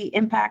to the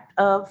impact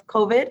of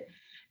COVID.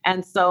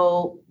 And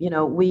so,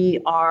 we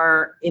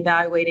are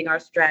evaluating our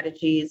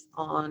strategies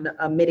on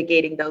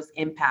mitigating those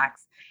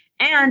impacts.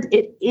 And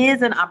it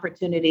is an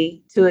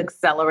opportunity to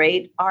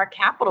accelerate our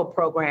capital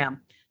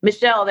program.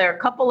 Michelle, there are a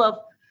couple of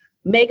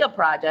mega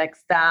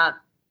projects that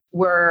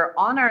were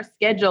on our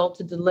schedule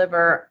to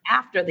deliver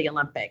after the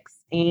Olympics.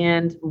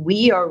 And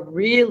we are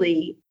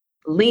really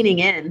leaning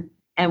in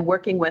and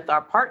working with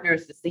our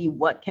partners to see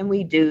what can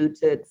we do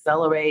to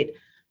accelerate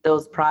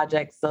those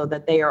projects so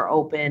that they are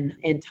open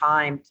in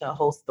time to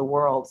host the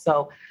world.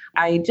 So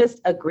I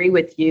just agree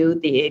with you.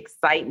 The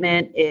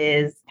excitement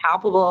is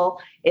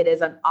palpable. It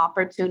is an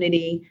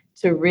opportunity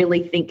to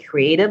really think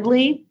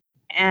creatively.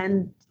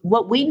 And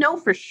what we know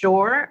for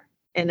sure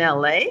in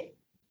LA,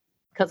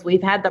 because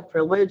we've had the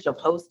privilege of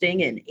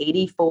hosting in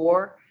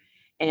 84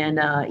 and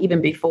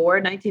even before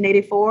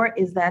 1984,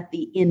 is that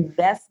the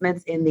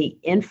investments in the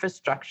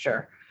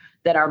infrastructure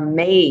that are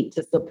made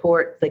to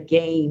support the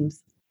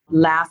games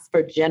last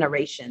for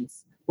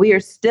generations. We are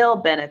still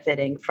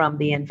benefiting from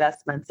the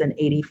investments in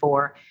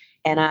 84.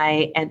 And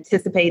I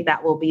anticipate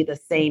that will be the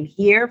same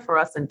here for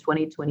us in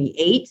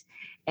 2028.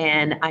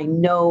 And I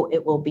know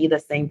it will be the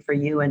same for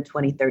you in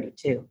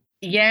 2032.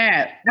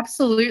 Yeah,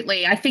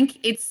 absolutely. I think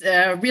it's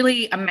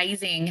really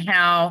amazing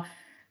how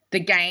the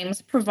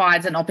games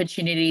provides an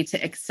opportunity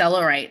to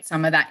accelerate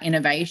some of that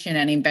innovation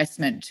and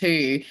investment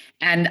too.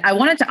 And I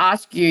wanted to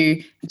ask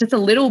you just a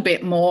little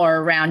bit more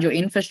around your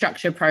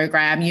infrastructure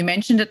program. You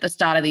mentioned at the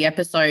start of the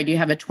episode, you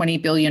have a $20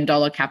 billion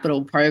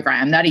capital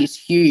program. That is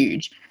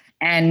huge.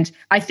 And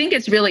I think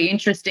it's really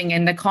interesting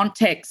in the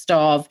context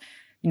of,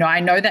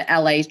 I know that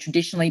LA has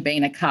traditionally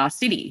been a car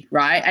city,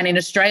 right? And in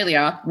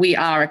Australia, we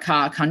are a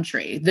car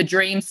country. The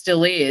dream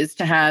still is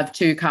to have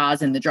 2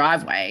 cars in the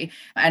driveway.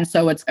 And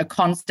so it's a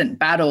constant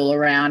battle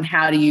around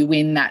how do you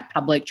win that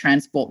public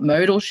transport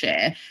modal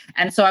share.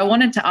 And so I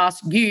wanted to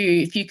ask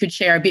you if you could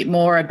share a bit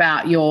more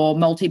about your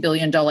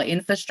multi-billion-dollar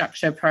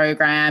infrastructure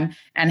program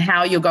and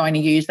how you're going to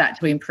use that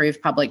to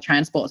improve public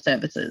transport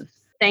services.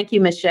 Thank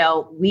you,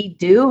 Michelle. We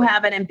do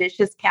have an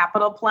ambitious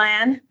capital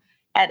plan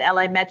at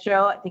LA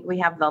Metro. I think we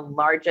have the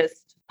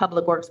largest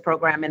public works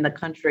program in the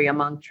country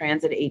among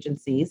transit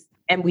agencies.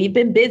 And we've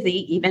been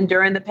busy even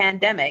during the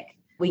pandemic.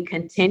 We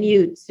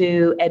continue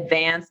to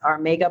advance our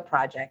mega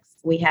projects.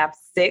 We have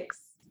 6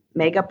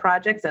 mega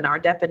projects, and our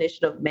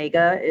definition of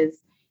mega is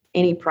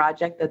any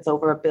project that's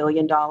over $1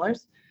 billion.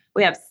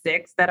 We have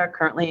 6 that are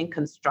currently in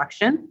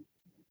construction,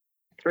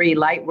 3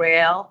 light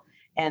rail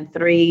and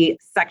 3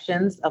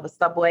 sections of a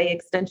subway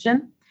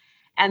extension.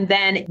 And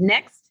then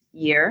next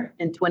year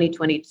in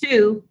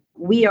 2022,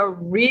 we are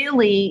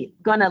really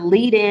going to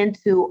lead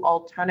into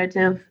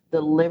alternative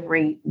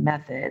delivery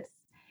methods.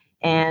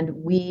 And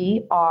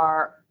we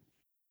are,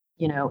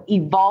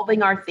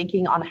 evolving our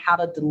thinking on how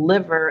to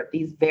deliver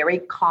these very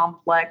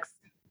complex,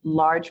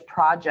 large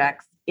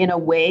projects in a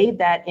way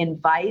that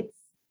invites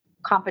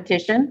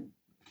competition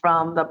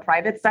from the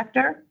private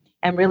sector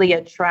and really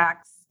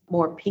attracts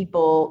more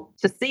people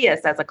to see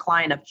us as a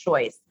client of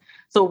choice.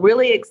 So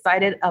really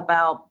excited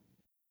about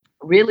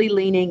really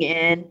leaning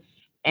in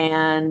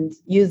and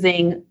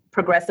using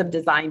progressive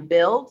design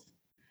build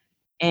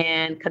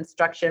and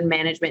construction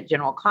management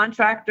general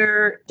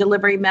contractor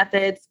delivery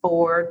methods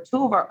for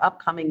 2 of our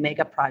upcoming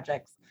mega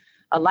projects.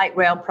 A light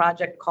rail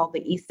project called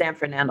the East San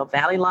Fernando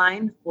Valley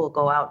Line will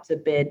go out to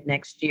bid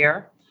next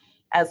year,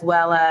 as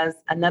well as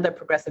another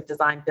progressive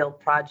design build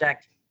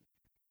project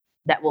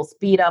that will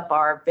speed up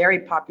our very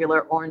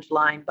popular Orange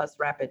Line bus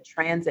rapid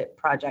transit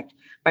project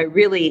by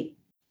really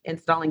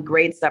installing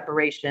grade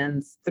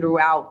separations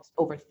throughout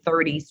over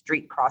 30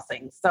 street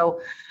crossings.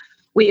 So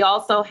we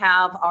also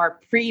have our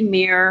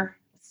premier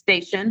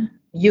station,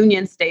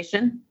 Union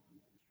Station.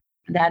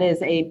 That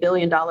is a $1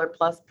 billion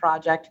plus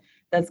project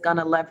that's going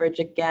to leverage,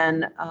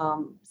 again,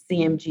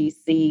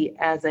 CMGC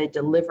as a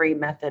delivery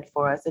method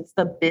for us. It's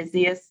the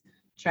busiest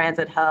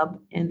transit hub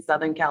in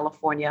Southern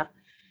California,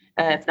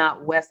 if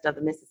not west of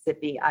the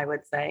Mississippi, I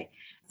would say.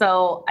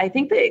 So I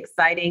think the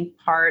exciting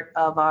part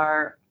of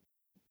our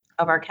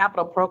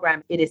capital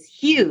program, it is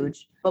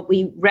huge, but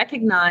we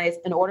recognize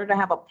in order to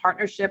have a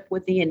partnership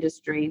with the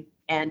industry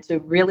and to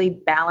really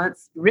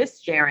balance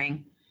risk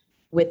sharing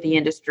with the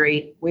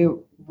industry, we're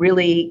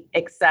really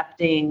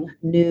accepting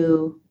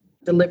new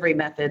delivery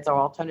methods or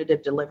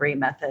alternative delivery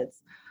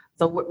methods.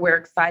 So we're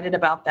excited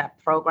about that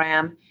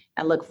program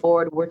and look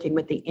forward to working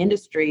with the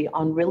industry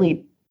on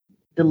really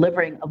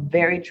delivering a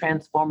very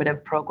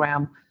transformative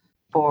program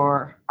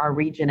for our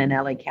region in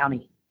LA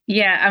County.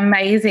 Yeah,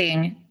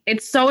 amazing.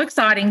 It's so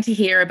exciting to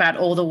hear about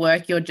all the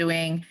work you're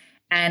doing.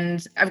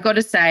 And I've got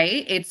to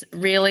say, it's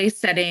really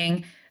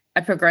setting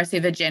a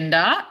progressive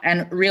agenda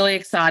and really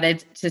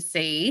excited to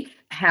see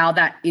how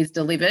that is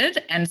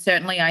delivered. And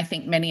certainly I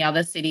think many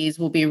other cities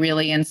will be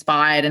really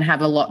inspired and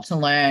have a lot to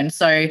learn.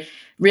 So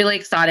really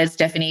excited,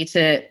 Stephanie,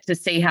 to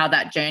see how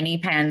that journey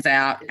pans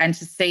out and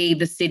to see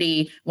the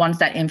city once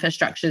that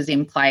infrastructure is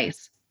in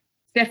place.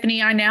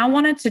 Stephanie, I now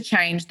wanted to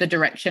change the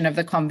direction of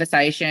the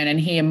conversation and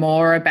hear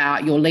more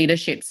about your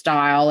leadership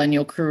style and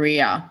your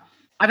career.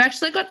 I've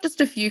actually got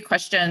just a few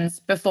questions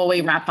before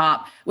we wrap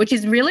up, which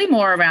is really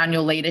more around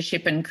your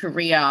leadership and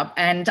career.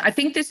 And I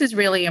think this is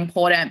really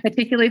important,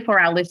 particularly for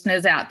our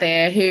listeners out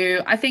there who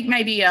I think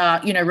maybe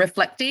are,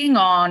 reflecting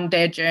on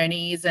their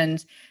journeys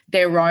and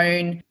their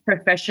own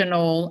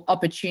professional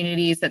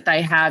opportunities that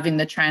they have in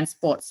the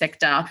transport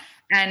sector.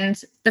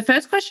 And the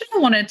first question I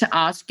wanted to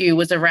ask you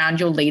was around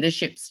your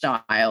leadership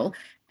style.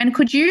 And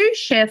could you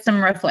share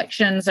some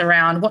reflections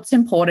around what's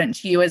important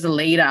to you as a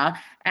leader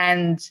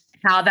and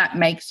how that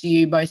makes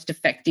you most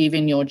effective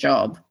in your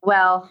job?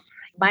 Well,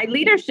 my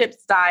leadership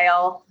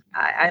style,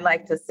 I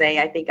like to say,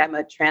 I think I'm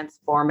a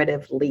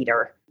transformative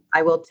leader.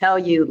 I will tell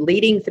you,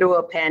 leading through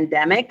a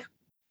pandemic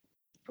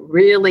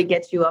really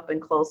gets you up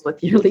and close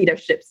with your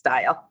leadership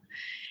style.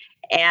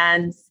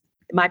 And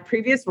my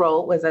previous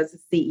role was as a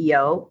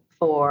CEO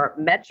for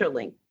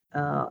Metrolink,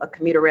 a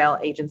commuter rail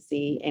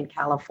agency in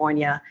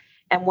California.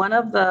 And one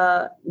of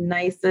the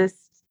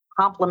nicest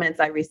compliments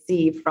I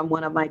received from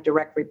one of my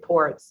direct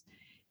reports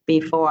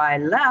before I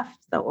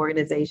left the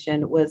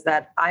organization was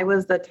that I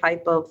was the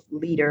type of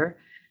leader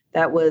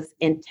that was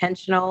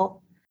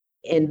intentional,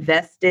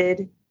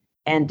 invested,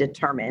 and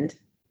determined.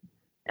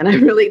 And I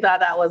really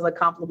thought that was a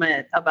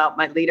compliment about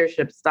my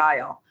leadership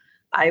style.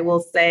 I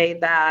will say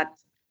that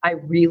I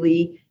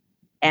really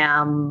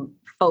am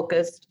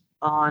focused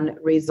on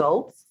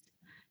results,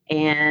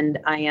 and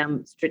I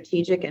am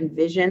strategic and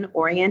vision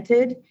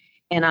oriented,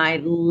 and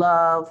I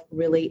love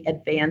really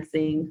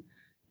advancing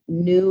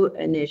new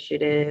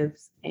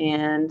initiatives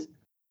and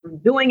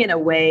doing in a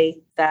way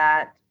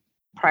that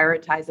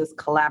prioritizes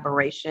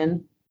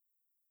collaboration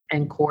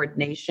and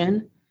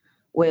coordination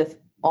with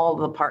all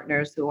the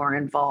partners who are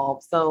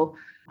involved. So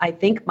I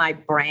think my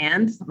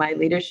brand, my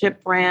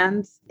leadership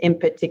brand in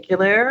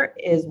particular,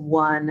 is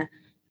one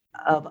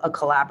of a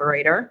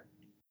collaborator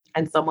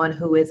and someone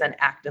who is an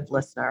active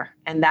listener.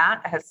 And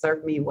that has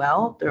served me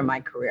well through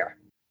my career.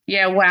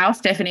 Yeah, wow,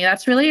 Stephanie,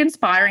 that's really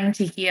inspiring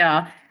to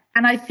hear.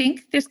 And I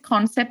think this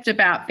concept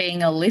about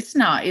being a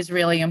listener is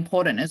really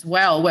important as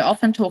well. We're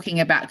often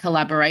talking about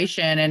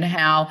collaboration and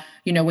how,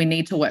 we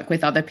need to work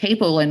with other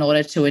people in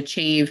order to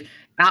achieve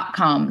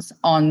outcomes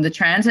on the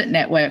transit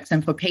networks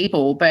and for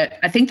people. But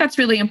I think that's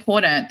really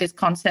important, this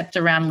concept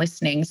around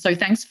listening. So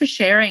thanks for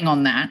sharing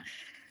on that.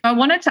 I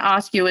wanted to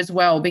ask you as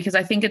well, because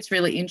I think it's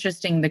really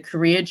interesting, the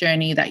career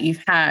journey that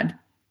you've had.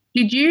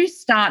 Did you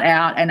start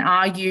out and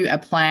are you a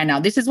planner?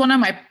 This is one of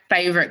my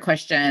favorite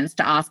questions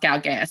to ask our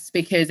guests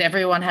because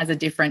everyone has a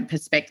different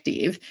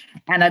perspective.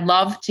 And I'd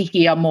love to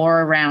hear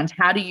more around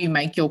how do you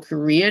make your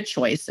career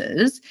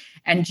choices?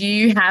 And do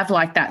you have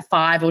like that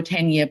 5 or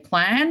 10-year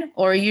plan,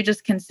 or are you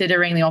just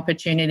considering the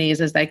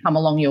opportunities as they come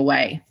along your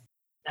way?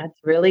 That's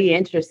really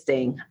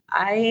interesting.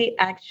 I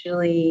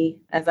actually,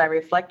 as I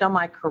reflect on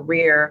my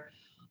career,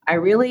 I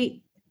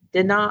really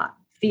did not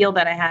feel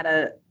that I had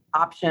an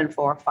option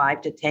for a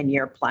 5 to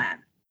 10-year plan.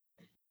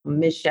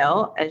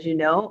 Michelle, as you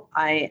know,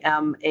 I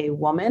am a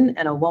woman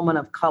and a woman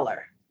of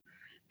color.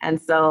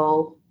 And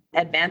so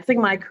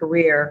advancing my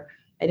career,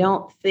 I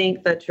don't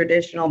think the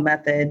traditional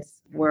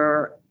methods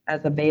were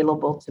as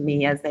available to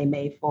me as they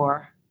may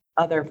for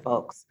other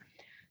folks.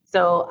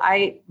 So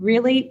I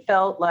really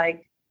felt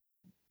like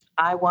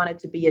I wanted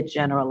to be a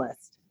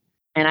generalist,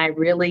 and I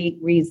really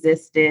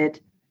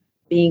resisted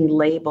being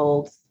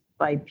labeled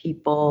by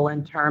people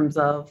in terms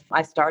of,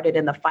 I started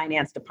in the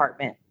finance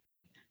department.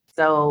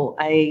 So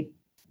I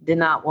did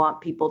not want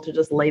people to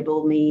just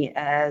label me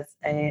as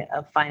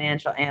a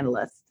financial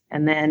analyst.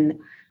 And then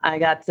I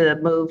got to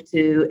move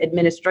to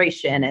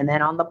administration and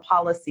then on the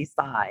policy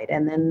side.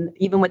 And then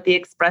even with the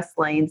express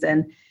lanes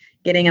and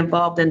getting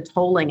involved in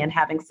tolling and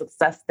having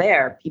success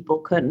there, people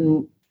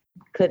couldn't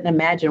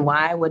imagine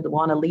why I would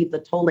want to leave the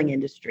tolling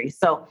industry.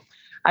 So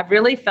I've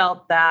really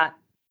felt that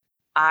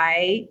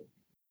I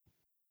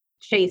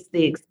chased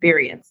the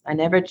experience. I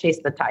never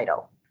chased the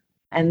title.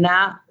 And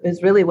that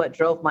is really what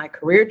drove my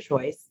career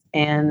choice.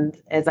 And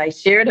as I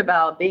shared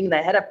about being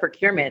the head of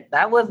procurement,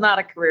 that was not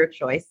a career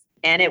choice.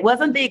 And it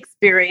wasn't the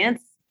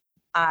experience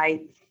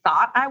I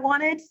thought I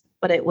wanted,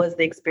 but it was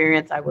the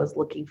experience I was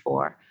looking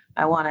for.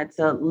 I wanted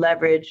to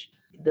leverage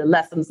the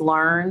lessons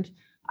learned.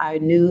 I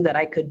knew that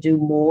I could do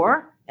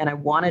more and I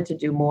wanted to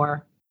do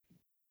more.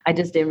 I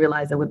just didn't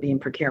realize it would be in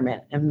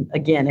procurement. And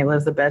again, it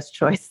was the best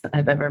choice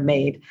I've ever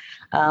made.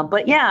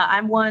 But yeah,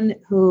 I'm one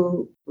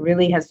who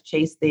really has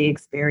chased the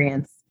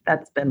experience.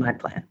 That's been my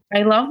plan.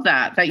 I love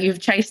that you've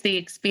chased the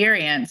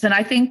experience. And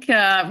I think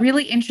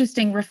really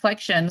interesting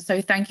reflection.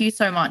 So thank you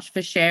so much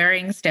for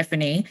sharing,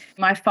 Stephanie.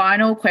 My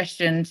final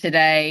question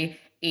today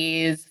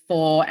is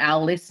for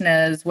our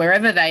listeners,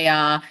 wherever they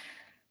are.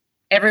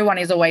 Everyone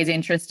is always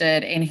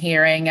interested in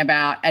hearing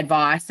about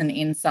advice and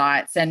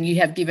insights, and you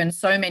have given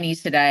so many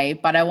today.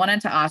 But I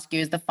wanted to ask you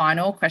as the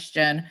final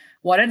question,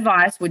 what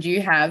advice would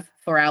you have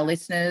for our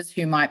listeners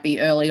who might be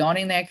early on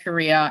in their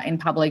career in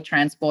public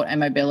transport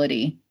and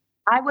mobility?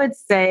 I would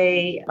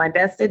say my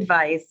best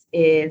advice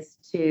is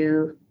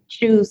to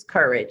choose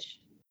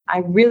courage. I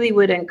really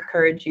would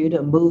encourage you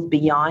to move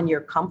beyond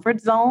your comfort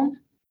zone,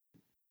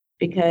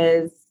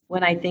 because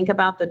when I think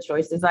about the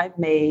choices I've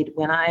made,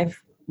 when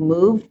I've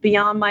moved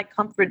beyond my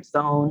comfort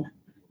zone,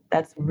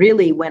 that's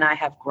really when I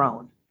have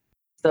grown.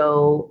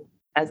 So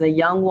as a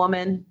young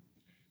woman,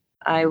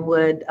 I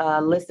would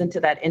listen to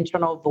that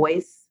internal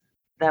voice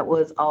that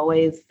was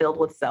always filled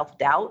with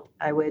self-doubt.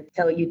 I would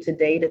tell you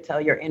today to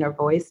tell your inner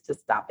voice to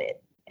stop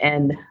it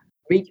and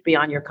reach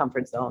beyond your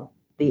comfort zone.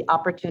 The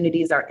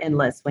opportunities are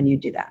endless when you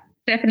do that.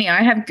 Stephanie,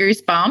 I have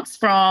goosebumps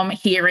from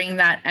hearing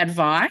that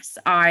advice.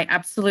 I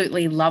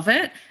absolutely love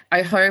it.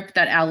 I hope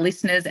that our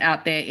listeners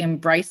out there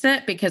embrace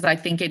it because I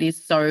think it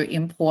is so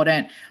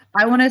important.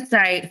 I want to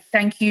say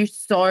thank you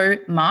so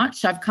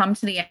much. I've come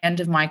to the end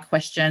of my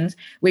questions.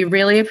 We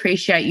really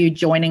appreciate you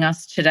joining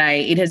us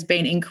today. It has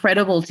been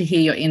incredible to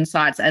hear your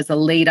insights as a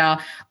leader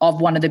of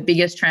one of the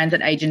biggest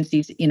transit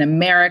agencies in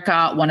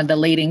America, one of the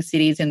leading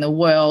cities in the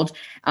world.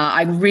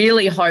 I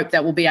really hope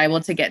that we'll be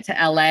able to get to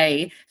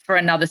LA for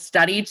another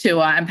study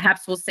tour, and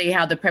perhaps we'll see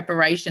how the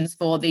preparations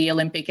for the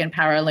Olympic and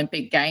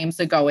Paralympic Games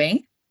are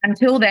going.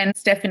 Until then,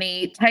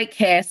 Stephanie, take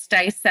care,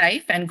 stay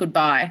safe, and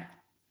goodbye.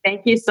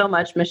 Thank you so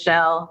much,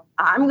 Michelle.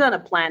 I'm going to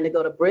plan to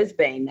go to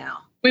Brisbane now.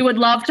 We would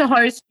love to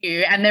host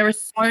you. And there are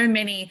so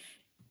many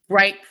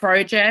great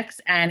projects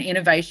and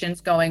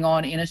innovations going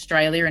on in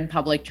Australia in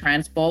public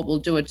transport. We'll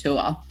do a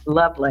tour.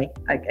 Lovely.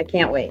 I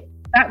can't wait.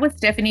 That was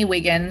Stephanie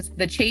Wiggins,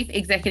 the Chief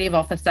Executive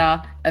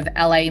Officer of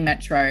LA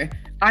Metro.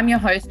 I'm your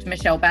host,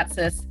 Michelle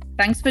Batsis.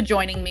 Thanks for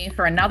joining me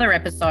for another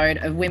episode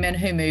of Women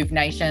Who Move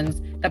Nations,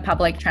 the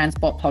Public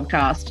Transport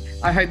Podcast.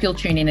 I hope you'll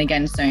tune in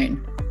again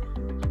soon.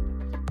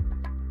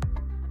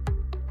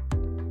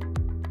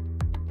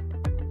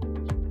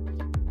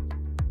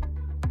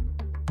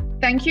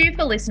 Thank you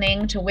for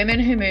listening to Women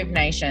Who Move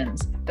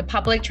Nations, the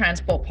Public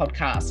Transport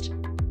Podcast.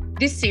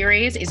 This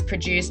series is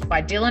produced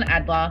by Dylan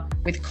Adler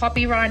with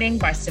copywriting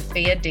by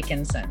Sophia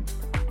Dickinson.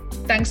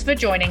 Thanks for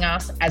joining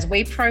us as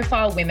we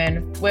profile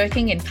women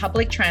working in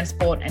public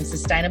transport and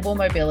sustainable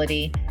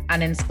mobility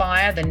and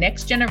inspire the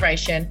next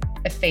generation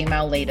of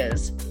female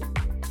leaders.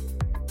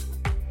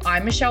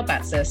 I'm Michelle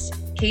Batsis.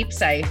 Keep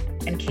safe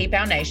and keep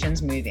our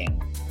nations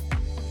moving.